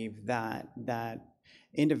believe that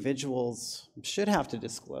individuals should have to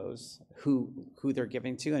disclose who they're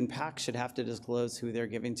giving to, and PACs should have to disclose who they're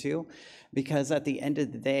giving to, because at the end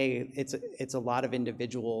of the day, it's a lot of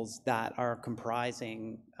individuals that are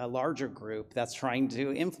comprising a larger group that's trying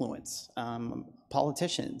to influence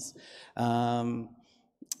politicians.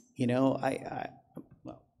 You know,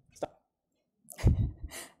 well, stop.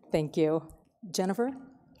 Thank you. Jennifer?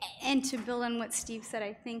 And to build on what Steve said,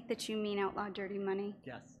 I think that you mean outlaw dirty money.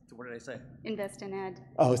 Yes. So what did I say? Invest in ed.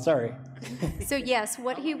 Oh, sorry. So yes,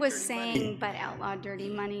 what he was saying, but outlaw dirty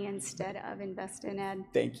money instead of invest in ed.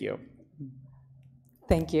 Thank you.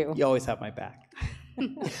 Thank you. You always have my back.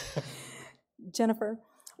 Jennifer,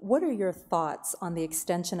 what are your thoughts on the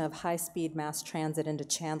extension of high-speed mass transit into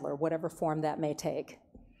Chandler, whatever form that may take?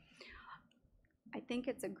 I think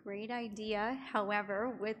it's a great idea.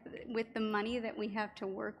 However, with the money that we have to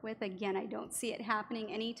work with, again, I don't see it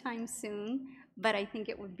happening anytime soon, but I think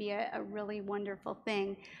it would be a really wonderful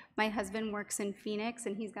thing. My husband works in Phoenix,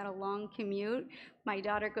 and he's got a long commute. My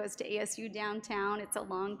daughter goes to ASU downtown. It's a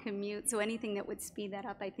long commute, so anything that would speed that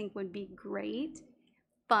up, I think, would be great.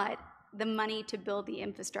 But the money to build the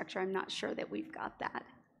infrastructure, I'm not sure that we've got that.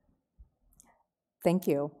 Thank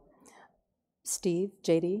you. Steve,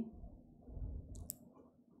 JD?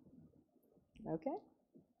 Okay.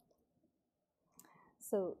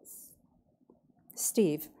 So,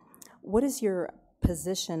 Steve, what is your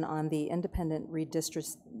position on the Independent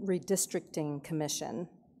Redistricting Commission?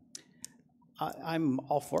 I'm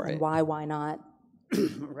all for And it. why not?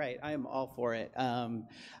 Right, I am all for it.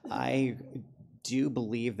 I do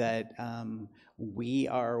believe that we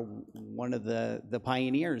are one of the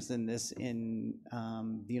pioneers in this in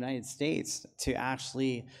the United States to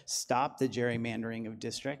actually stop the gerrymandering of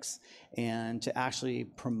districts and to actually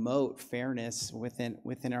promote fairness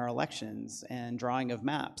within our elections and drawing of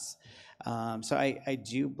maps. So I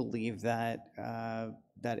do believe that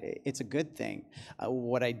that it's a good thing.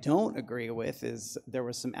 What I don't agree with is there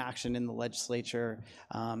was some action in the legislature,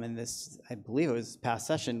 and this, I believe it was past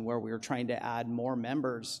session, where we were trying to add more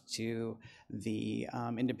members to the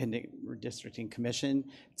Independent Redistricting Commission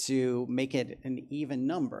to make it an even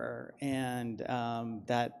number, and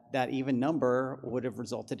that even number would have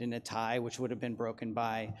resulted in a tie, which would have been broken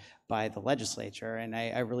by the legislature. And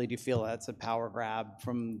I really do feel that's a power grab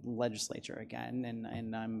from the legislature again,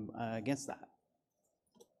 and I'm against that.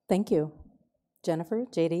 Thank you. Jennifer,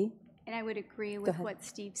 JD? And I would agree with what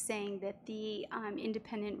Steve's saying, that the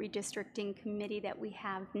Independent Redistricting Committee that we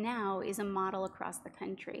have now is a model across the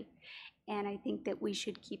country. And I think that we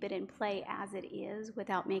should keep it in play as it is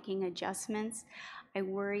without making adjustments. I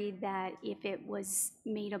worry that if it was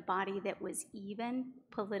made a body that was even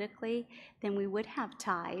politically, then we would have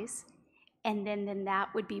ties. And then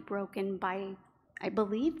that would be broken by, I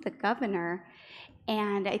believe, the governor.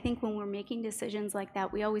 And I think when we're making decisions like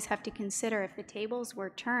that, we always have to consider if the tables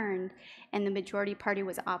were turned and the majority party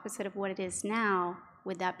was opposite of what it is now,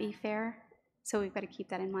 would that be fair? So we've got to keep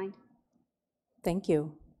that in mind. Thank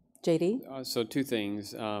you. JD? So two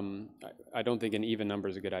things. I don't think an even number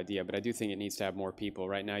is a good idea, but I do think it needs to have more people.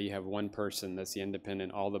 Right now you have one person that's the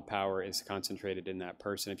independent. All the power is concentrated in that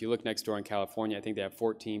person. If you look next door in California, I think they have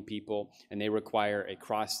 14 people, and they require a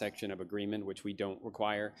cross-section of agreement, which we don't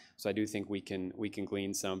require. So I do think we can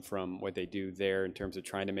glean some from what they do there in terms of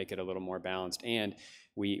trying to make it a little more balanced. And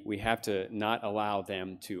we have to not allow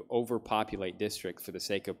them to overpopulate districts for the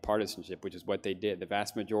sake of partisanship, which is what they did. The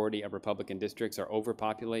vast majority of Republican districts are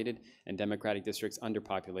overpopulated and Democratic districts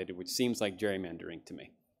underpopulated, which seems like gerrymandering to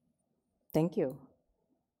me. Thank you.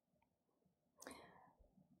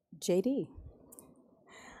 JD?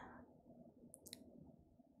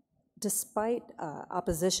 Despite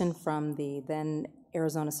opposition from the then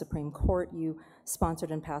Arizona Supreme Court, you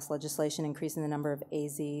sponsored and passed legislation increasing the number of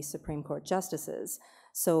AZ Supreme Court justices.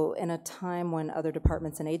 So in a time when other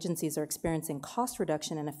departments and agencies are experiencing cost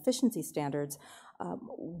reduction and efficiency standards,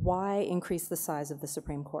 why increase the size of the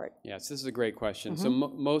Supreme Court? Yes, this is a great question. So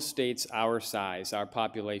most states our size, our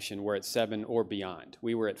population, were at 7 or beyond.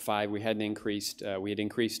 We were at 5. We hadn't increased. We had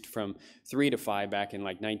increased from 3 to 5 back in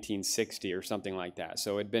like 1960 or something like that.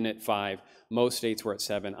 So it had been at 5. Most states were at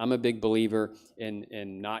 7. I'm a big believer in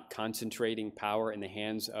not concentrating power in the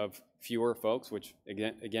hands of fewer folks, which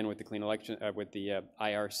again with the clean election, with the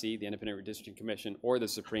IRC, the Independent Redistricting Commission, or the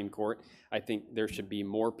Supreme Court, I think there should be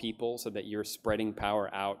more people so that you're spreading power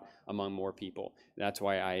out among more people. That's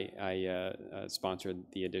why I sponsored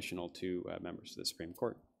the additional 2 members of the Supreme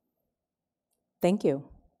Court. Thank you.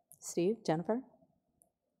 Steve, Jennifer?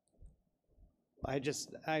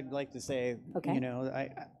 I'd like to say, okay. You know,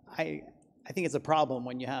 I think it's a problem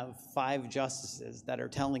when you have 5 justices that are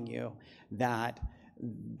telling you that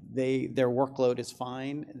their workload is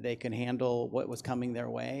fine, they can handle what was coming their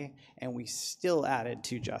way, and we still added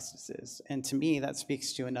 2 justices. And to me, that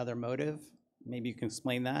speaks to another motive. Maybe you can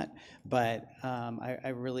explain that, but I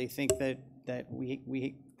really think that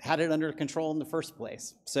we had it under control in the first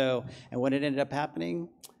place. So, and what ended up happening,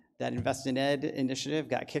 that Invest in Ed initiative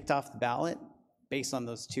got kicked off the ballot based on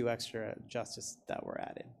those 2 extra justices that were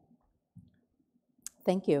added.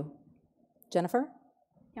 Thank you. Jennifer?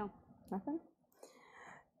 No. Nothing?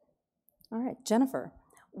 All right, Jennifer,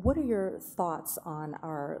 what are your thoughts on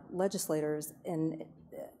our legislators in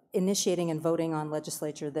initiating and voting on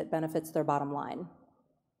legislature that benefits their bottom line?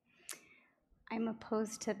 I'm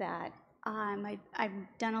opposed to that. I've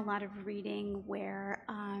done a lot of reading where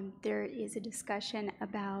there is a discussion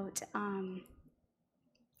about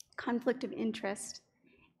conflict of interest.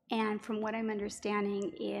 And from what I'm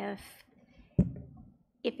understanding, if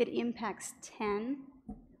it impacts 10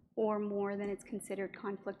 or more, then it's considered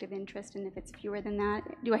conflict of interest, and if it's fewer than that,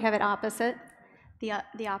 do I have it opposite?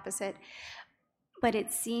 The opposite. But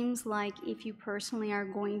it seems like if you personally are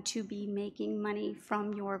going to be making money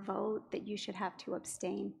from your vote, that you should have to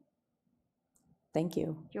abstain. Thank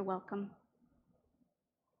you. You're welcome.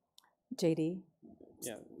 JD?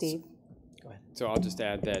 Yeah. Steve? Go ahead. So I'll just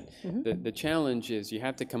add that the challenge is you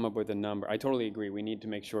have to come up with a number. I totally agree. We need to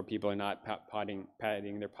make sure people are not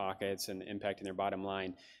padding their pockets and impacting their bottom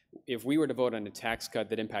line. If we were to vote on a tax cut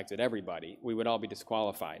that impacted everybody, we would all be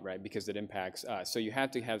disqualified, right, because it impacts us. So you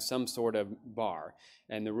have to have some sort of bar,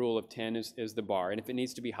 and the rule of 10 is the bar. And if it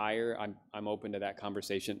needs to be higher, I'm open to that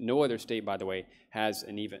conversation. No other state, by the way, has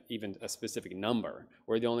an even a specific number.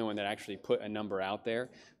 We're the only one that actually put a number out there.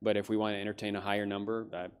 But if we want to entertain a higher number,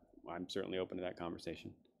 I'm certainly open to that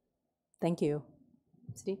conversation. Thank you.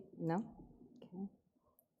 Steve? No? Okay.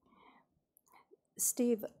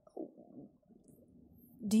 Steve,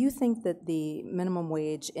 do you think that the minimum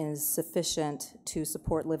wage is sufficient to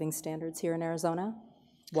support living standards here in Arizona?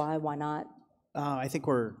 Why? Why not? I think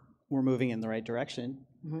we're moving in the right direction.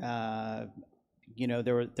 You know,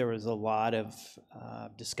 there was a lot of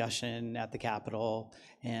discussion at the Capitol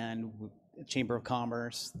and Chamber of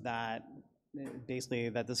Commerce that basically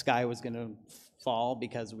that the sky was going to fall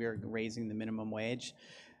because we were raising the minimum wage.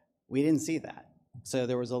 We didn't see that, so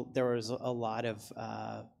there was a lot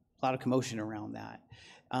of commotion around that.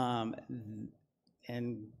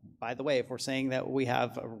 And by the way, if we're saying that we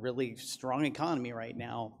have a really strong economy right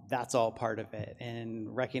now, that's all part of it,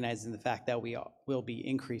 and recognizing the fact that we will be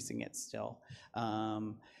increasing it still.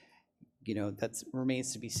 You know, that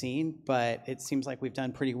remains to be seen, but it seems like we've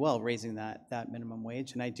done pretty well raising that minimum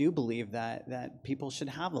wage, and I do believe that people should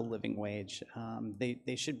have a living wage.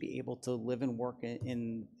 They should be able to live and work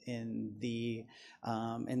in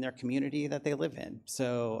their community that they live in.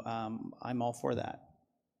 So I'm all for that.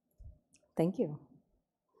 Thank you.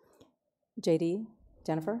 JD,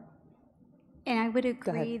 Jennifer? And I would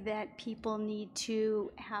agree that people need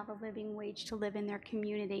to have a living wage to live in their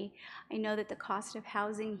community. I know that the cost of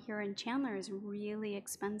housing here in Chandler is really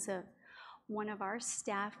expensive. One of our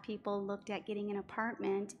staff people looked at getting an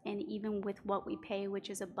apartment, and even with what we pay, which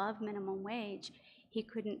is above minimum wage, he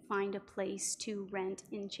couldn't find a place to rent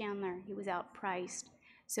in Chandler. He was outpriced.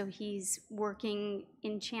 So he's working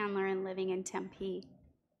in Chandler and living in Tempe.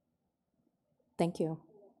 Thank you.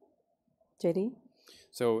 JD?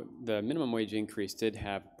 So the minimum wage increase did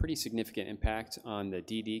have pretty significant impact on the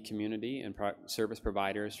DD community and service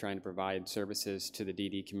providers trying to provide services to the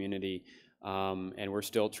DD community, and we're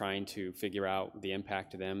still trying to figure out the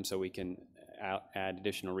impact to them so we can add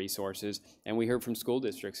additional resources. And we heard from school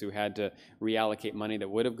districts who had to reallocate money that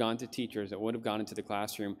would have gone to teachers, that would have gone into the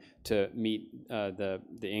classroom to meet the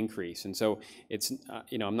increase. And so it's,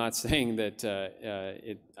 you know, I'm not saying that,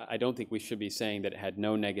 I don't think we should be saying that it had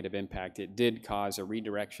no negative impact. It did cause a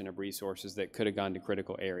redirection of resources that could have gone to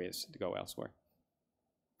critical areas to go elsewhere.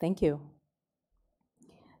 Thank you.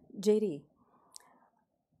 JD,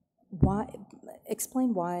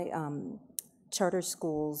 explain why charter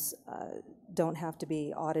schools don't have to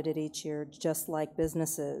be audited each year, just like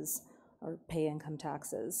businesses or pay income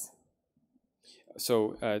taxes.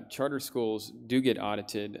 So charter schools do get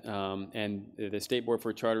audited, and the State Board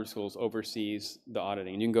for Charter Schools oversees the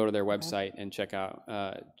auditing. And you can go to their website and check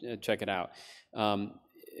it out.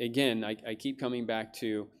 Again, I keep coming back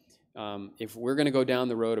to if we're going to go down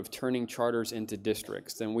the road of turning charters into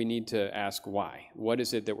districts, then we need to ask why. What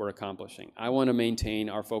is it that we're accomplishing? I want to maintain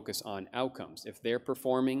our focus on outcomes. If they're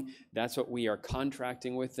performing, that's what we are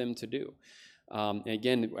contracting with them to do.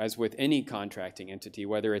 Again, as with any contracting entity,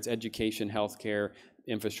 whether it's education, healthcare,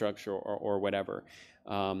 infrastructure, or whatever.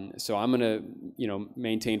 So I'm going to,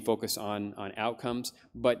 maintain focus on outcomes.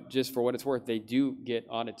 But just for what it's worth, they do get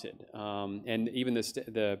audited, and even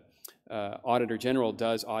the Auditor General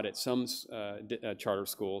does audit some charter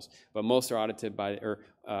schools, but most are audited by or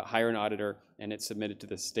hire an auditor, and it's submitted to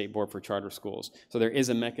the State Board for Charter Schools. So there is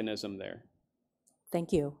a mechanism there.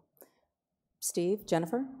 Thank you. Steve,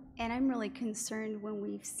 Jennifer? And I'm really concerned when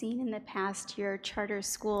we've seen in the past year charter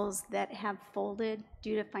schools that have folded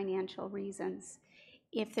due to financial reasons.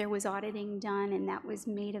 If there was auditing done and that was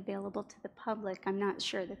made available to the public, I'm not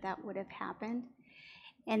sure that that would have happened.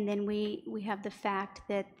 And then we have the fact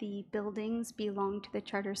that the buildings belong to the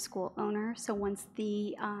charter school owner. So once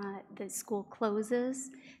the school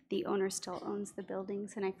closes, the owner still owns the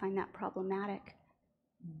buildings, and I find that problematic.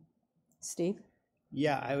 Steve?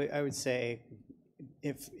 Yeah, I would say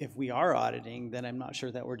if we are auditing, then I'm not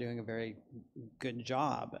sure that we're doing a very good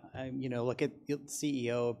job. You know, look at the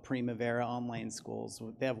CEO of Primavera Online Schools.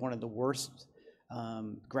 They have one of the worst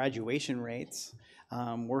graduation rates,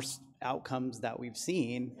 worst outcomes that we've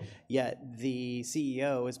seen, yet the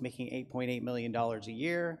CEO is making $8.8 million a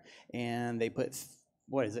year, and they put,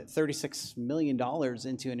 what is it, $36 million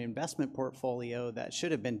into an investment portfolio that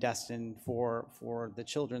should have been destined for the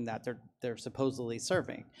children that they're supposedly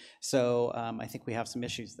serving. So I think we have some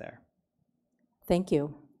issues there. Thank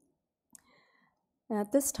you. And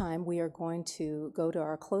at this time, we are going to go to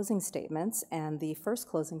our closing statements, and the first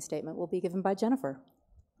closing statement will be given by Jennifer.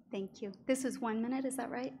 Thank you. This is 1 minute, is that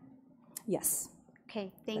right? Yes.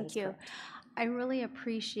 Okay, thank you. Correct. I really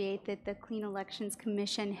appreciate that the Clean Elections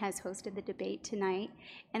Commission has hosted the debate tonight,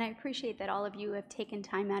 and I appreciate that all of you have taken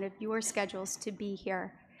time out of your schedules to be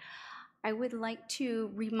here. I would like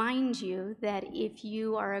to remind you that if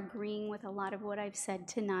you are agreeing with a lot of what I've said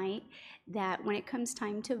tonight, that when it comes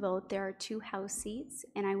time to vote, there are 2 House seats,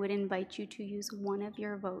 and I would invite you to use one of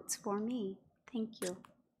your votes for me. Thank you.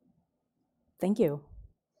 Thank you.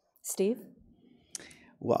 Steve?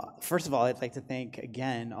 Well, first of all, I'd like to thank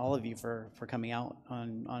again all of you for coming out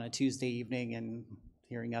on a Tuesday evening and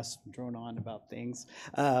hearing us drone on about things.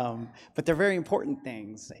 But they're very important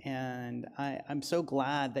things, and I'm so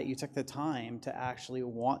glad that you took the time to actually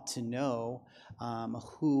want to know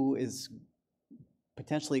who is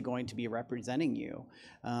potentially going to be representing you.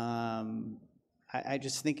 I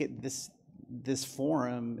just think this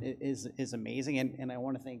forum is amazing, and I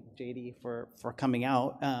want to thank JD for coming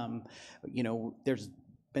out. You know, there's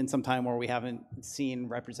been some time where we haven't seen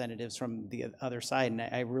representatives from the other side, and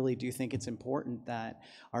I really do think it's important that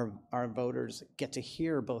our voters get to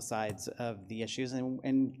hear both sides of the issues,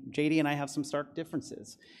 and JD and I have some stark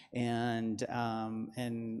differences, and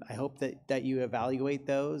I hope that you evaluate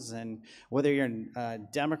those, and whether you're a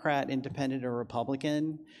Democrat, Independent, or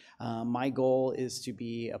Republican, my goal is to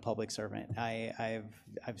be a public servant. I've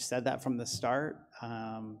said that from the start.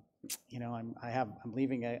 You know, I'm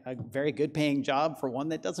leaving a very good paying job for one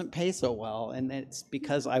that doesn't pay so well, and it's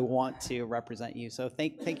because I want to represent you. So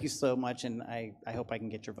thank you so much, and I hope I can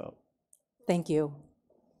get your vote. Thank you.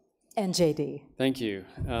 And JD? Thank you.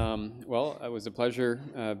 Well, it was a pleasure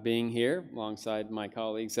being here alongside my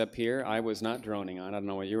colleagues up here. I was not droning on. I don't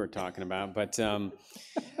know what you were talking about, but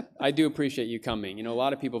I do appreciate you coming. You know, a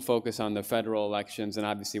lot of people focus on the federal elections, and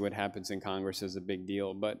obviously what happens in Congress is a big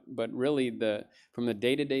deal. But really, from the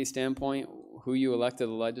day-to-day standpoint, who you elect to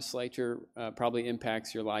the legislature probably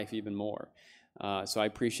impacts your life even more. So I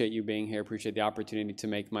appreciate you being here. Appreciate the opportunity to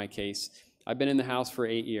make my case. I've been in the House for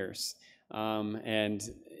 8 years, and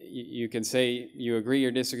you can say you agree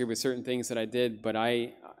or disagree with certain things that I did, but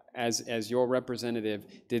I, as your representative,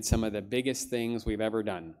 did some of the biggest things we've ever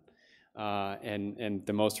done. And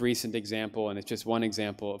the most recent example, and it's just one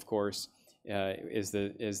example, of course, is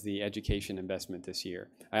the education investment this year.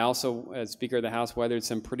 I also, as Speaker of the House, weathered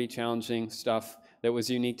some pretty challenging stuff that was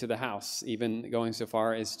unique to the House, even going so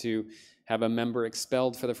far as to have a member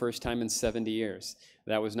expelled for the first time in 70 years.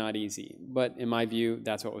 That was not easy, but in my view,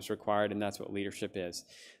 that's what was required, and that's what leadership is.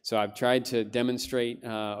 So I've tried to demonstrate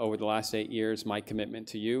over the last 8 years my commitment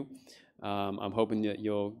to you. I'm hoping that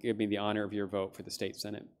you'll give me the honor of your vote for the State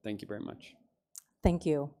Senate. Thank you very much. Thank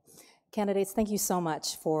you. Candidates, thank you so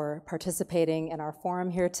much for participating in our forum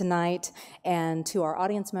here tonight. And to our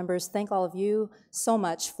audience members, thank all of you so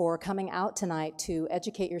much for coming out tonight to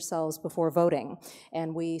educate yourselves before voting.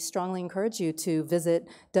 And we strongly encourage you to visit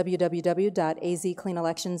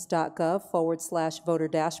www.azcleanelections.gov/voter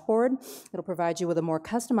dashboard. It'll provide you with a more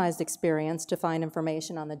customized experience to find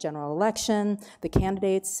information on the general election, the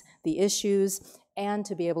candidates, the issues, and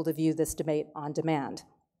to be able to view this debate on demand.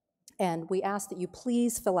 And we ask that you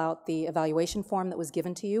please fill out the evaluation form that was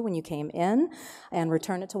given to you when you came in and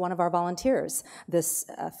return it to one of our volunteers. This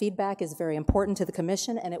feedback is very important to the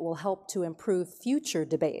commission, and it will help to improve future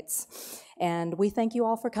debates. And we thank you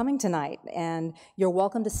all for coming tonight, and you're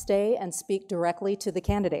welcome to stay and speak directly to the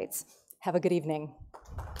candidates. Have a good evening.